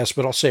podcast,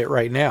 but I'll say it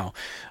right now.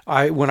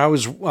 When I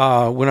was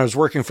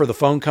working for the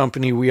phone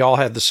company, we all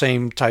had the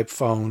same type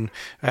phone.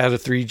 I had a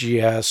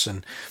 3GS,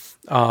 and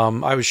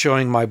I was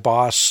showing my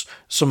boss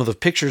some of the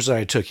pictures that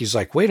I took. He's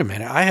like, "Wait a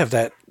minute, I have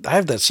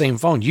that same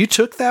phone. You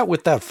took that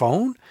with that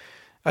phone?"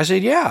 I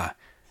said, "Yeah."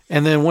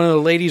 And then one of the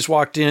ladies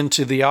walked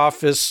into the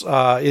office,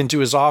 into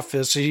his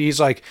office. He's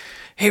like,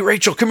 "Hey,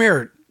 Rachel, come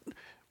here.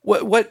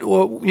 What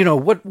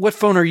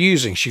phone are you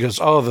using?" She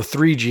goes, "Oh, the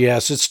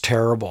 3GS. It's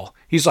terrible."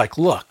 He's like,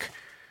 "Look,"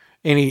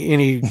 and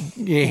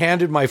he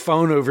handed my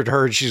phone over to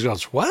her, and she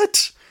goes,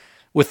 "What?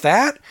 With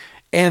that?"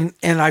 And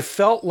I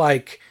felt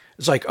like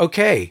it's like,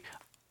 okay,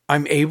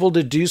 I'm able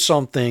to do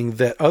something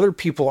that other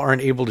people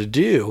aren't able to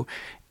do,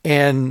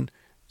 and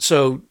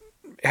so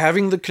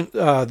having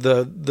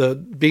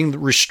the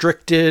being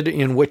restricted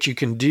in what you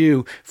can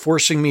do,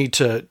 forcing me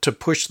to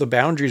push the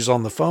boundaries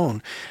on the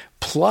phone.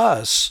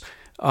 Plus,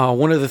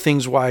 one of the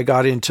things why I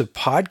got into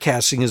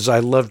podcasting is I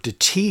love to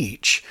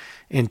teach,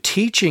 and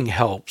teaching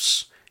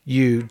helps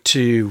you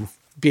to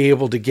be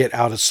able to get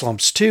out of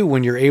slumps too,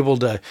 when you're able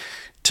to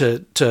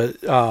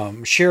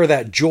share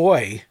that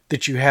joy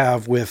that you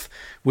have with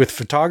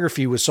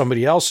photography with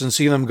somebody else and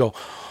see them go,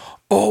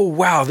 "Oh,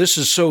 wow, this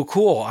is so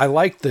cool. I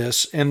like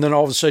this." And then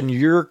all of a sudden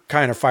you're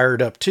kind of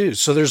fired up too.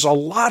 So there's a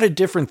lot of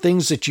different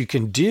things that you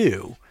can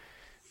do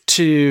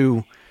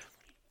to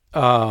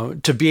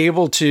be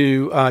able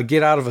to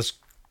get out of a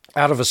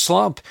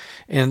slump.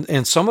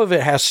 And some of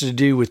it has to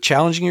do with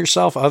challenging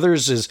yourself.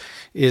 Others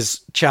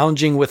is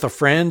challenging with a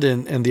friend.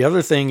 And the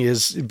other thing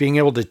is being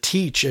able to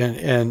teach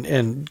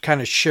and kind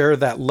of share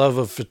that love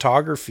of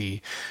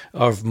photography,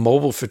 of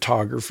mobile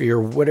photography, or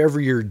whatever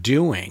you're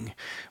doing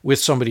with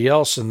somebody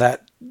else. And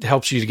that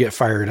helps you to get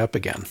fired up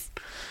again.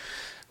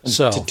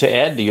 So to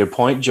add to your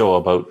point, Joe,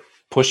 about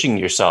pushing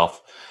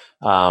yourself,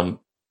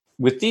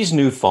 with these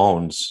new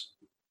phones,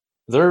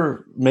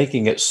 they're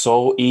making it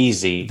so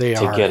easy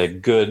to get a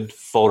good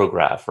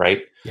photograph,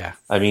 right? Yeah.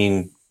 I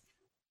mean,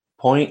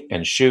 point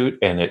and shoot,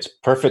 and it's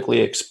perfectly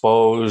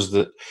exposed.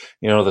 The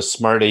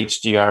smart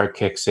HDR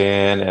kicks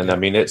in, and I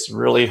mean, it's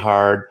really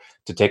hard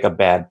to take a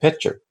bad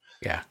picture.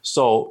 Yeah.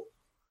 So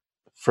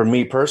for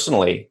me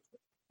personally,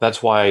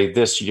 that's why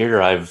this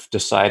year I've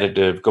decided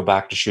to go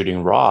back to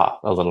shooting RAW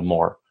a little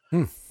more,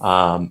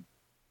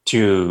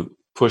 to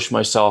push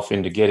myself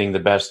into getting the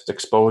best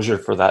exposure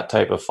for that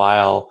type of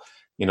file.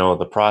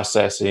 The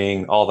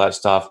processing, all that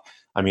stuff.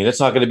 I mean, it's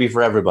not going to be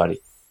for everybody,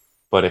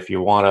 but if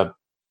you want to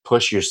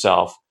push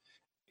yourself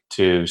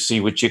to see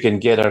what you can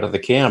get out of the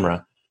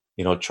camera,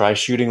 try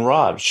shooting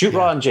RAW. Shoot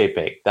RAW and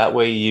JPEG. That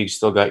way, you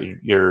still got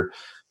your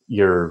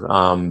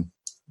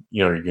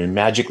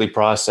magically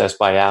processed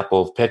by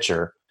Apple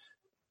picture.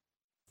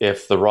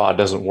 If the RAW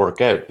doesn't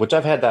work out, which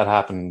I've had that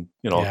happen,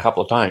 a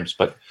couple of times,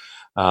 but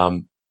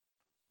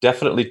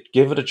definitely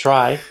give it a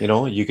try.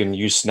 You can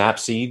use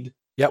Snapseed.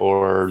 Yep.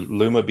 Or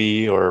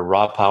LumaBee or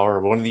Raw Power,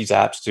 or one of these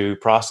apps to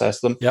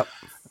process them. Yep.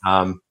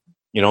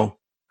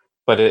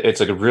 But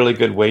it's a really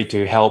good way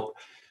to help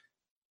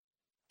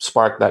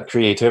spark that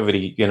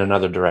creativity in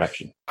another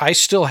direction. I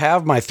still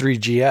have my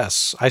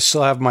 3GS. I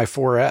still have my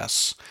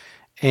 4S,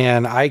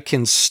 and I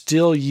can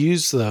still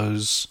use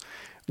those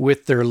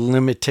with their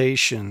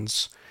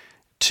limitations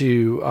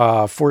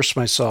to force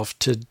myself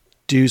to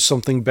do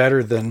something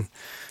better than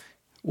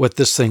what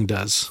this thing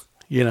does.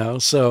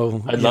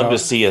 So I'd love to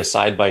see a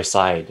side by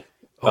side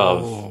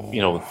of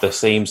the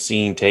same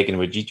scene taken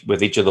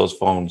with each of those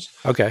phones.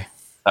 Okay,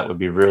 that would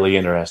be really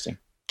interesting.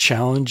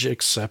 Challenge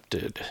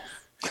accepted.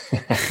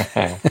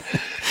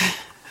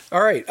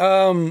 All right,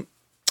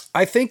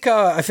 I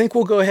think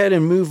we'll go ahead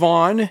and move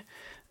on.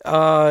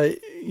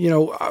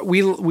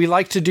 We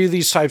like to do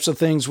these types of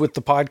things with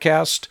the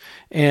podcast,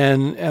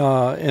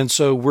 and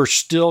so we're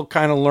still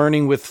kind of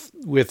learning with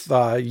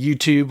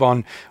YouTube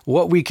on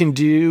what we can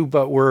do,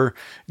 but we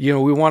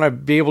want to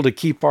be able to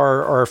keep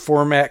our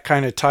format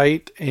kind of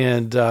tight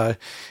and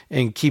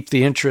keep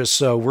the interest.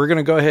 So we're going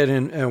to go ahead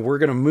and we're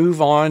going to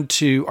move on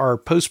to our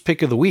post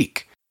pick of the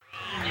week.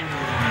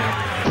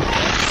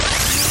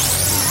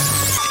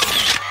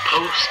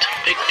 Post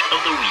pick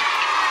of the week.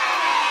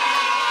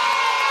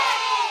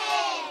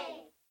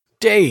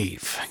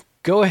 Dave,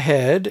 go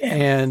ahead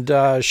and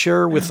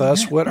share with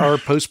us what our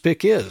post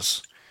pick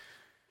is.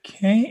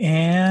 Okay,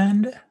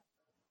 and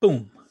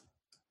boom.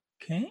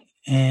 Okay,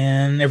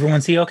 and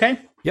everyone see okay?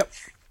 Yep.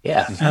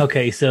 Yeah.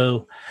 Okay,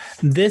 so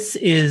this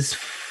is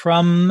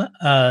from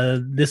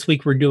this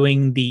week. We're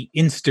doing the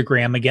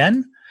Instagram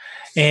again,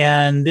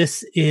 and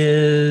this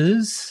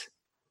is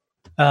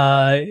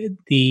the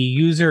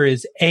user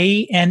is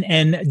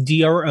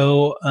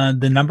ANNDRO,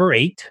 the number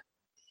 8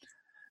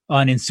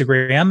 on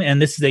Instagram,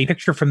 and this is a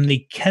picture from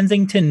the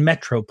Kensington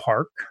Metro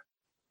Park,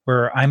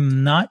 where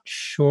I'm not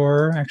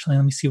sure. Actually,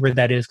 let me see where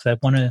that is because I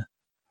want to.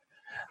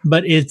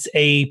 But it's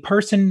a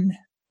person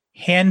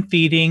hand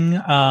feeding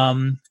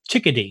a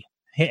chickadee,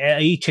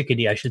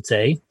 I should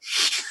say,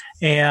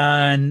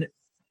 and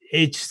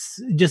it's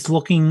just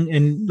looking,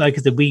 and like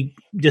I said, we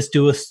just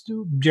do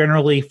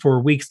generally for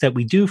weeks that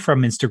we do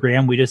from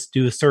Instagram, we just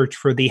do a search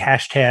for the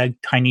hashtag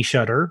Tiny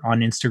Shutter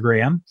on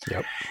Instagram.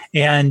 Yep.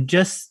 And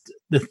just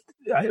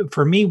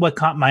for me, what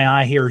caught my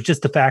eye here is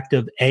just the fact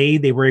of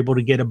they were able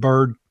to get a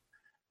bird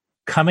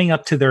coming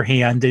up to their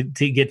hand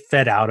to get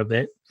fed out of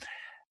it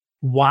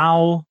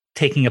while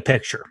taking a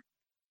picture,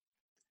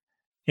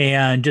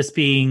 and just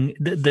being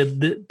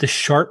the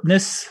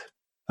sharpness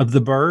of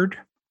the bird.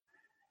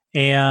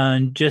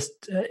 And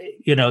just,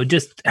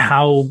 just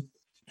how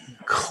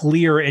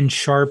clear and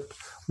sharp.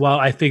 Well,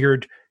 I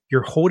figured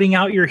you're holding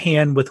out your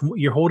hand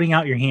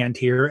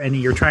here, and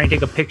you're trying to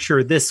take a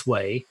picture this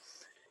way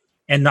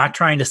and not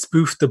trying to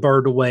spoof the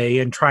bird away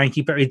and try and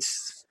keep it.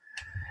 It's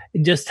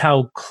just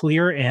how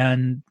clear,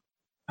 and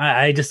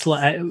I just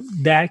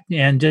that,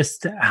 and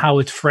just how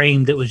it's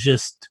framed. It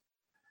just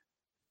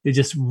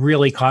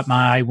really caught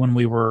my eye when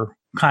we were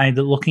kind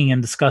of looking and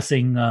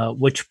discussing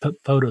which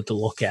photo to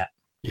look at.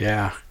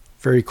 Yeah.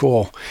 Very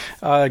cool.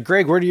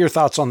 Greg, what are your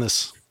thoughts on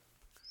this?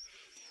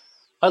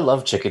 I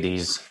love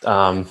chickadees.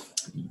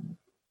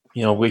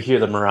 We hear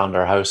them around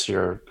our house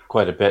here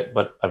quite a bit,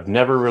 but I've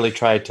never really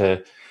tried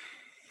to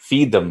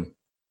feed them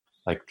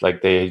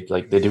like they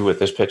do with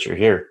this picture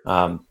here.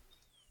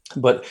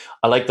 But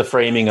I like the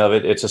framing of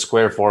it. It's a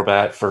square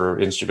format for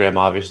Instagram,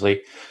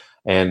 obviously,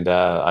 and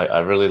I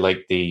really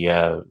like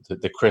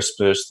the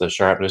crispness, the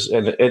sharpness,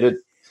 and it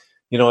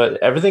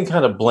everything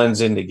kind of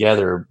blends in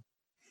together.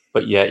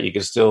 But yet you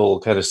can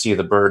still kind of see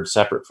the bird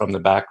separate from the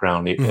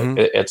background.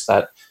 It's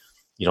that,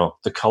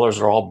 the colors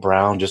are all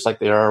brown, just like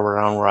they are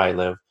around where I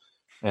live.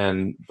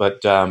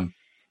 But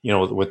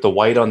with the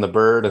white on the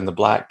bird and the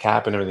black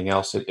cap and everything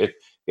else,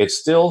 it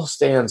still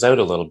stands out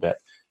a little bit.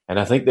 And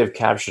I think they've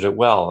captured it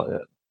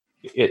well.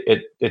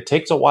 It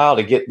takes a while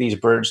to get these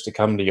birds to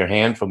come to your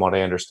hand, from what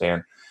I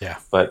understand. Yeah.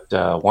 But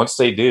once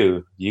they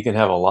do, you can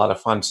have a lot of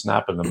fun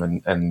snapping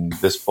them. And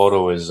this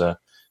photo is a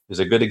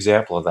good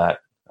example of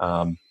that.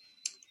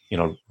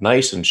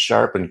 Nice and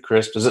sharp and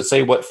crisp. Does it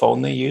say what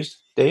phone they used,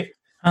 Dave?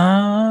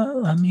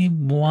 Let me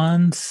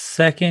 1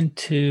 second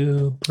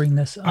to bring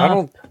this up. I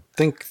don't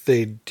think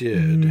they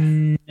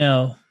did.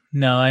 No.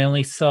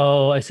 I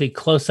see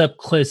close-up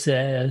clips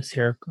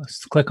here.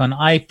 Let's click on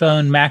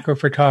iPhone, macro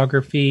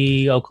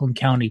photography, Oakland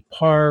County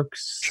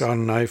Parks. Shot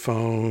an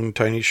iPhone,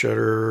 tiny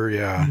shutter.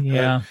 Yeah.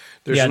 Yeah.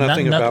 There's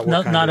nothing about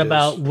what kind not it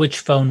about is. Which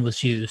phone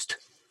was used.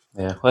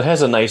 Yeah. Well, it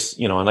has a nice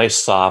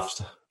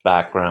soft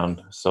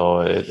background, so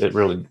it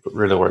really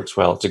works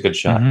well. It's a good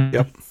shot. Mm-hmm.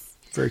 Yep,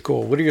 very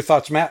cool. What are your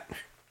thoughts, Matt?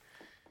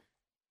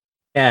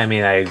 Yeah, I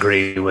mean, I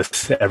agree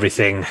with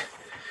everything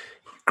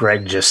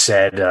Greg just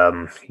said.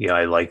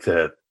 I like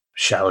the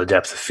shallow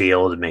depth of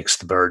field. It makes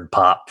the bird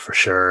pop for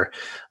sure.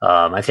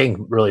 I think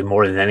really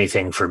more than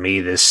anything for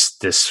me,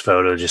 this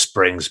photo just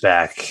brings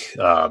back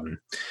some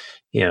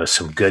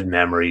good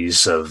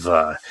memories of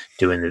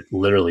doing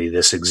literally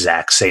this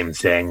exact same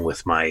thing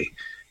with my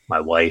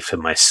wife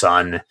and my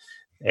son.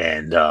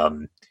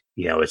 And,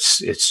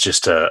 it's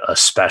just a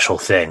special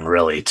thing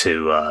really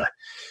to,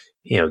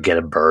 get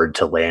a bird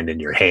to land in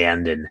your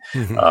hand. And,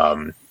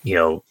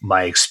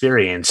 my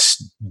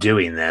experience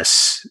doing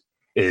this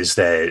is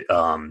that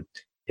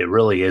it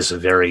really is a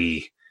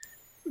very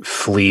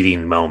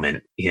fleeting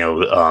moment.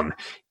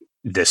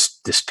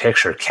 This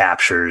picture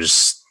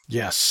captures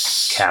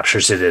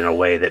it in a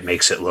way that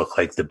makes it look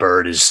like the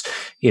bird is,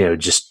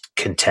 just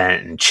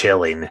content and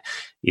chilling,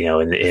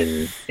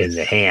 in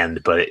the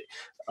hand. But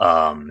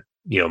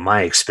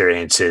my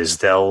experience is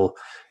they'll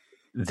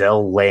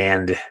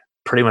land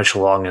pretty much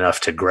long enough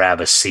to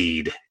grab a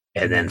seed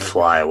and then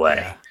fly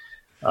away.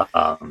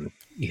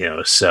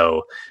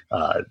 So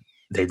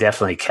they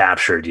definitely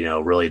captured,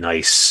 really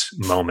nice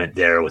moment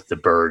there with the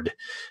bird,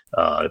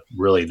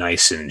 really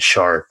nice and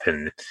sharp.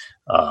 And,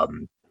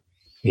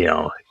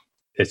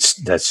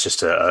 that's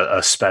just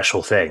a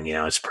special thing.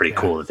 It's pretty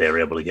cool that they were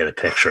able to get a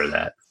picture of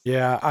that.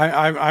 Yeah,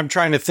 I'm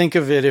trying to think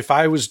of it. If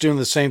I was doing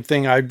the same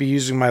thing, I'd be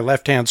using my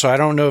left hand. So I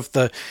don't know if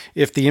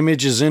the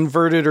image is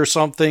inverted or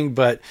something,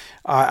 but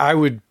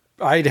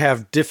I'd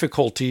have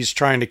difficulties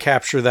trying to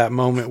capture that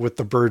moment with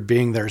the bird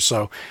being there.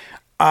 So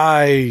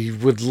I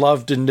would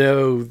love to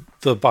know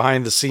the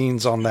behind the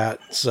scenes on that.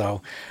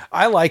 So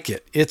I like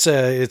it. It's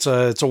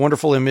a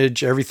wonderful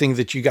image. Everything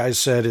that you guys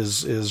said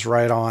is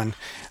right on.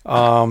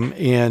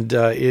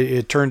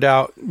 It turned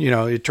out,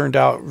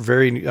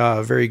 very,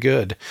 very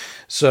good.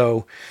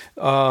 So,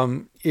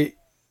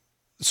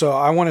 so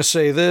I want to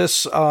say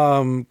this,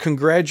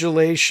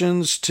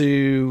 congratulations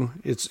to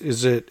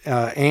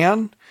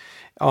Anne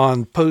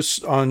on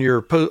post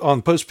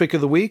pick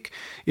of the week.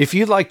 If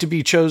you'd like to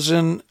be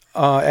chosen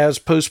as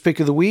post pick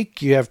of the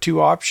week, you have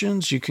two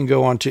options. You can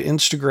go onto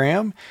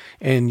Instagram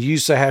and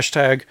use the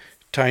hashtag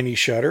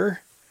TinyShutter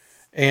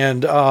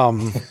and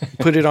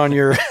put it on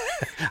your.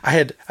 I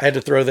had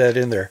to throw that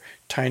in there.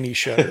 Tiny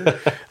Shutter.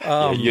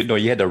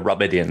 You had to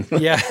rub it in.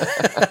 Yeah.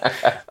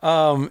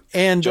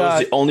 And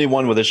Joe's the only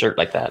one with a shirt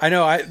like that. I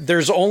know.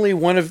 There's only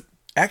one of.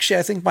 Actually,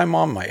 I think my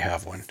mom might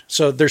have one.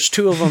 So there's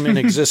two of them in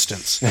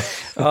existence.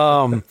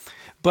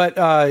 But,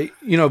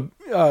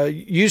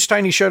 use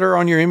Tiny Shutter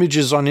on your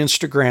images on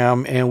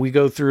Instagram, and we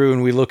go through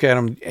and we look at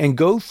them, and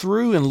go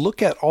through and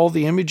look at all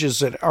the images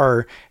that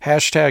are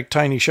hashtag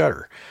Tiny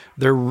Shutter.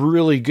 They're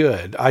really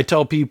good. I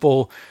tell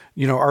people,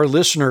 our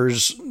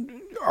listeners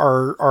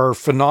are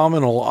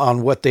phenomenal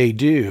on what they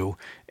do.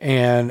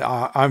 And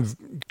I'm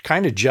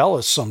kind of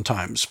jealous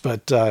sometimes,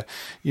 but they're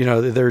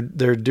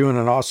doing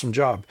an awesome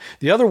job.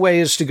 The other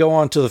way is to go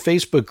onto the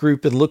Facebook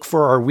group and look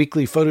for our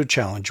weekly photo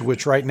challenge,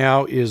 which right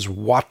now is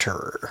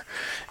water.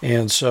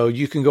 And so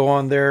you can go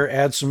on there,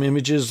 add some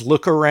images,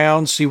 look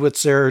around, see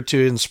what's there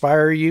to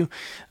inspire you.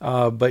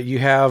 But you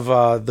have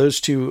those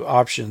two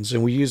options,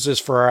 and we use this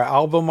for our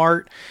album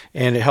art,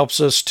 and it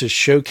helps us to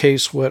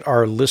showcase what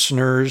our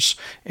listeners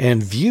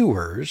and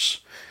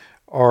viewers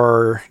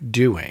are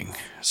doing.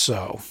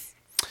 So,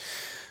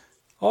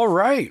 all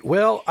right.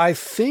 Well, I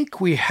think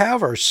we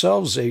have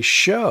ourselves a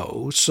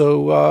show.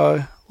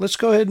 So let's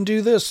go ahead and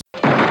do this.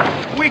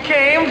 We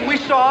came, we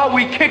saw,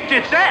 we kicked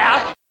its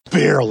ass.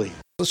 Barely.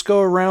 Let's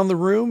go around the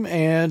room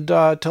and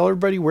tell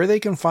everybody where they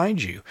can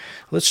find you.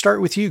 Let's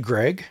start with you,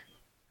 Greg.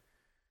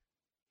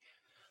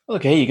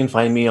 Okay, you can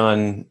find me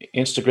on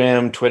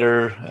Instagram,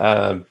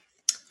 Twitter.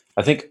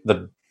 I think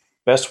the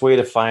best way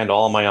to find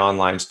all my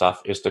online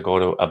stuff is to go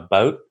to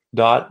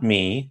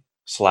about.me/McMillan,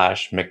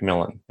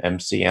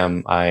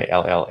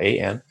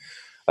 McMillan.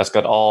 That's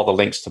got all the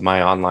links to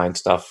my online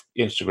stuff,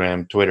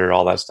 Instagram, Twitter,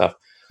 all that stuff.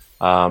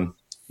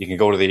 You can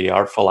go to the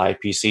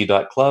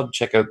artfulipc.club,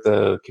 check out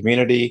the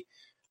community,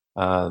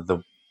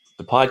 the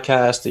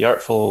podcast, the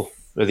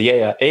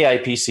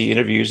AIPC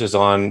interviews is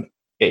on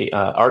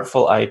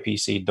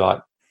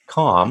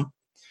artfulipc.com.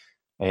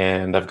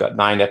 And I've got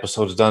 9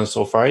 episodes done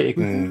so far. You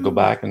can go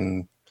back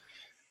and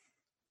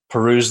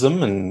peruse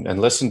them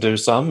and listen to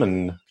some.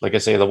 And like I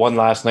say, the one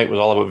last night was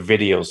all about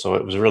video, so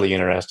it was really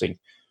interesting.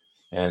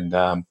 And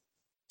I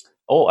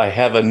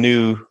have a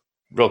new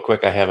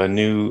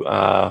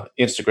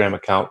Instagram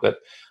account that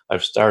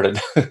I've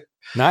started.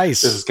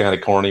 Nice. This is kind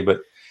of corny,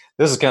 but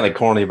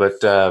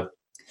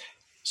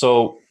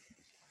so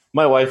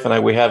my wife and I,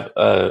 we have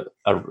a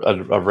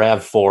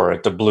RAV4,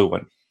 like the blue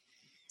one,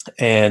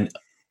 and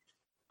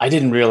I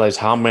didn't realize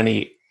how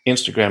many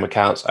Instagram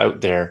accounts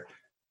out there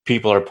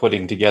people are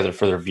putting together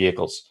for their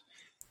vehicles.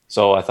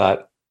 So I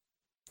thought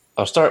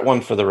I'll start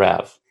one for the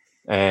RAV,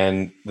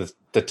 and the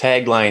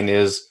tagline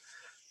is,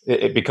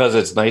 because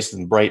it's nice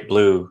and bright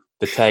blue,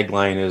 the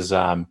tagline is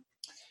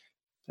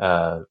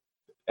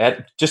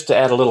just to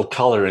add a little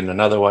color in an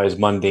otherwise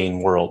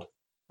mundane world,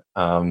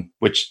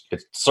 which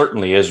it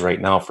certainly is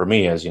right now for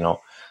me, as you know.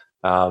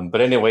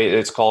 But anyway,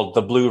 it's called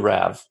the Blue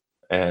RAV,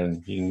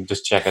 and you can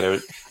just check it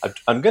out.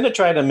 I'm going to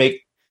try to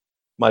make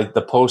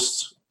the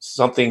posts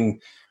something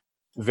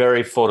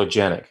very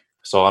photogenic.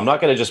 So I'm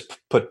not going to just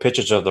put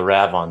pictures of the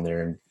RAV on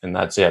there and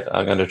that's it.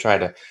 I'm going to try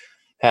to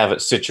have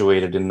it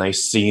situated in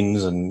nice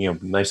scenes and,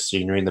 nice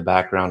scenery in the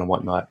background and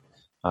whatnot.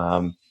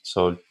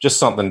 So just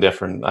something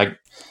different.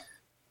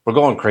 We're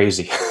going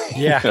crazy.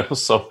 Yeah.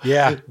 So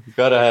yeah, you've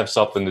got to have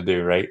something to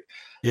do, right?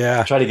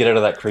 Yeah. Try to get out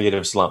of that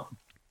creative slump.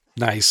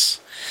 Nice.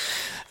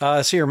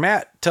 So here,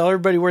 Matt, tell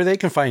everybody where they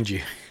can find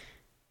you.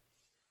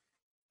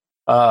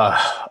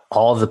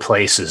 All the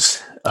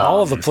places.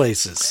 All the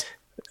places.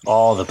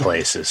 All the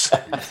places.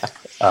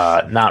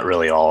 Not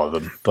really all of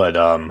them, but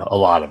a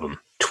lot of them.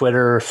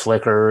 Twitter,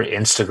 Flickr,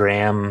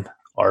 Instagram,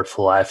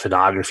 Artful Eye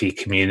Photography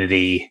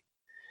Community.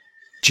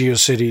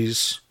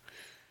 GeoCities.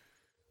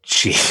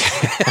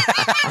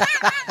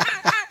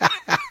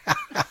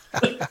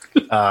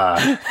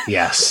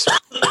 Yes.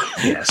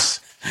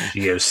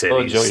 GeoCities.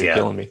 Oh, Joe, you're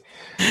killing me.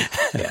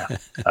 Yeah.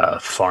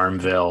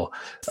 Farmville.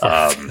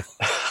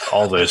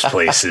 All those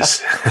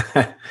places.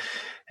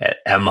 At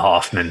M.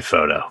 Hoffman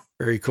Photo.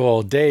 Very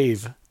cool.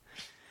 Dave.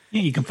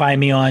 Yeah, you can find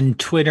me on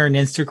Twitter and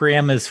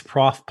Instagram as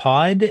Prof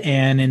Pod,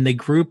 and in the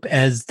group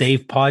as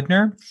Dave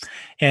Podner.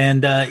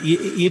 And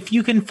if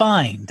you can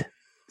find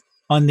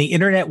on the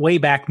Internet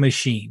Wayback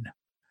Machine,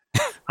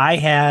 I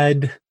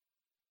had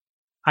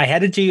a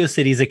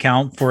GeoCities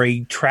account for a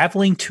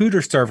traveling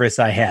tutor service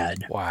I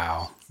had.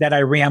 Wow. That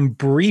I ran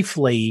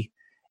briefly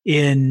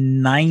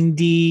in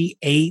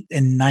 98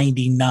 and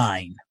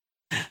 99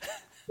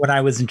 when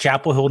I was in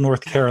Chapel Hill,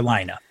 North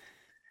Carolina.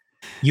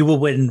 You will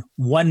win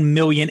 1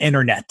 million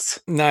internets.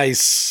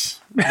 Nice.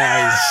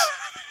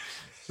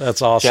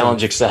 That's awesome.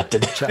 Challenge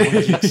accepted.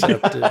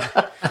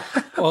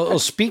 Well,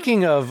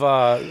 speaking of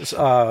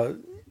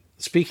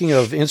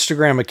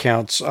Instagram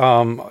accounts,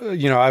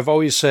 I've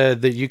always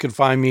said that you can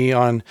find me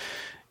on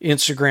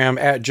Instagram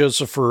at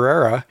Joseph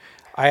Ferreira.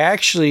 I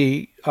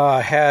actually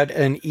had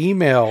an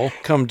email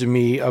come to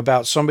me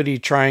about somebody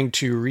trying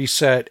to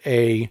reset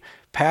a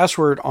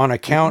password on an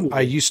account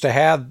I used to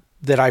have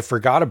that I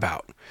forgot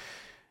about.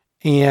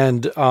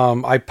 And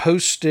I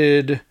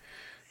posted,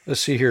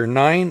 let's see here,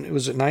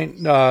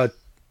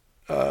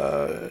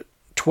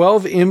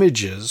 12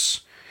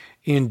 images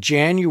in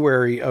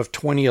January of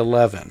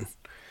 2011.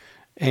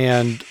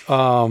 And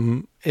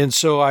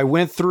so I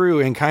went through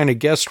and kind of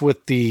guessed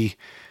what the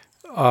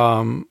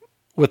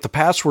what the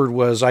password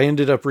was, I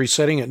ended up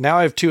resetting it. Now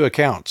I have 2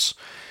 accounts.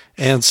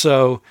 And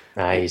so,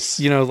 nice.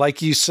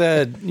 Like you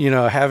said,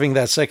 having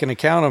that second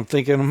account, I'm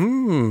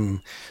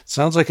thinking,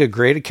 sounds like a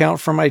great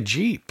account for my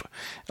Jeep.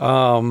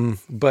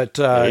 But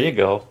there you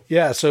go.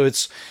 Yeah. So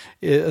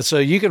so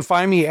you can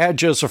find me at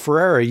Joseph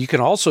Ferreira. You can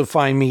also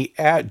find me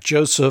at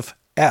Joseph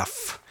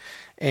F.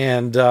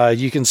 And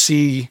you can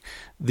see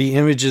the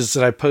images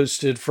that I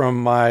posted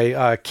from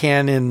my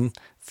Canon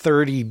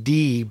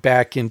 30D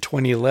back in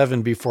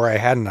 2011 before I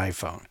had an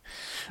iPhone.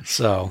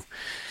 So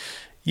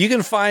you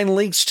can find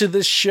links to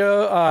this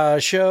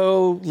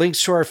show,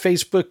 links to our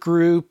Facebook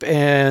group,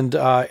 and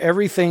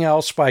everything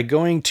else by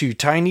going to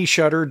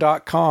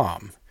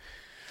tinyshutter.com.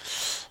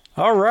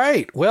 All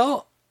right.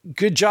 Well,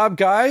 good job,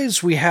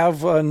 guys. We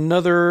have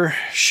another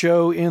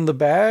show in the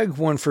bag,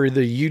 one for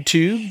the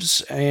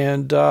YouTubes,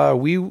 and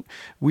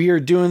we are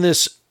doing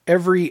this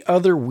every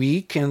other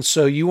week, and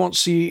so you won't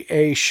see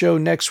a show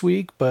next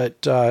week,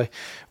 but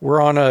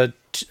we're on a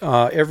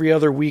every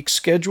other week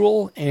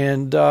schedule,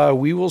 and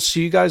we will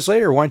see you guys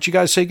later. Why don't you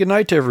guys say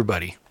goodnight to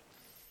everybody?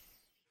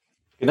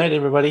 Good night,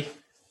 everybody.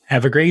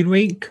 Have a great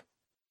week.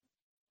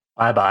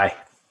 Bye-bye.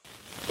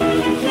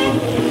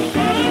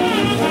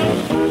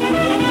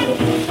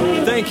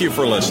 Thank you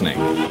for listening.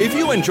 If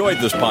you enjoyed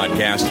this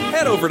podcast,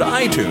 head over to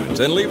iTunes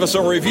and leave us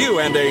a review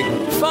and a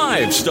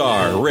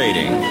 5-star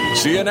rating.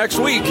 See you next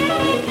week.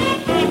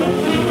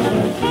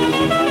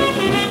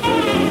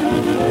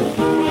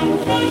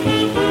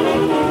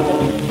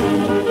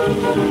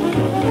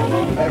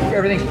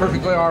 Everything's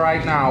perfectly all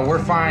right now.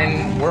 We're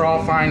fine. We're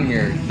all fine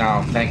here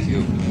now. Thank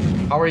you.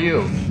 How are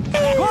you?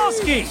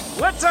 Kowalski,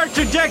 what's our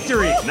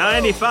trajectory?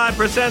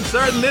 95%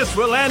 certain this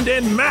will end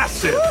in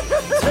massive,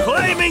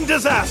 flaming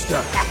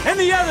disaster. And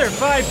the other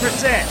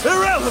 5%?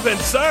 Irrelevant,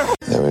 sir.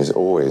 There is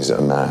always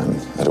a man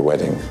at a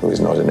wedding who is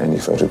not in any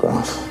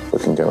photograph, who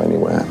can go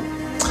anywhere.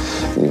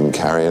 He can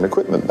carry an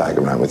equipment bag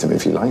around with him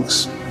if he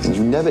likes, and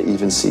you never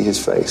even see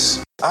his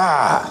face.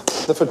 Ah,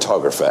 the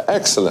photographer.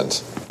 Excellent.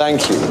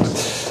 Thank you.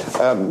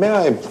 May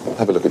I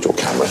have a look at your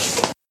camera?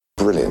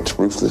 Brilliant,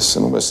 ruthless,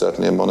 and almost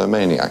certainly a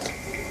monomaniac.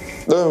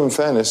 Though, in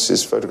fairness,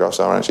 his photographs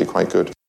are actually quite good.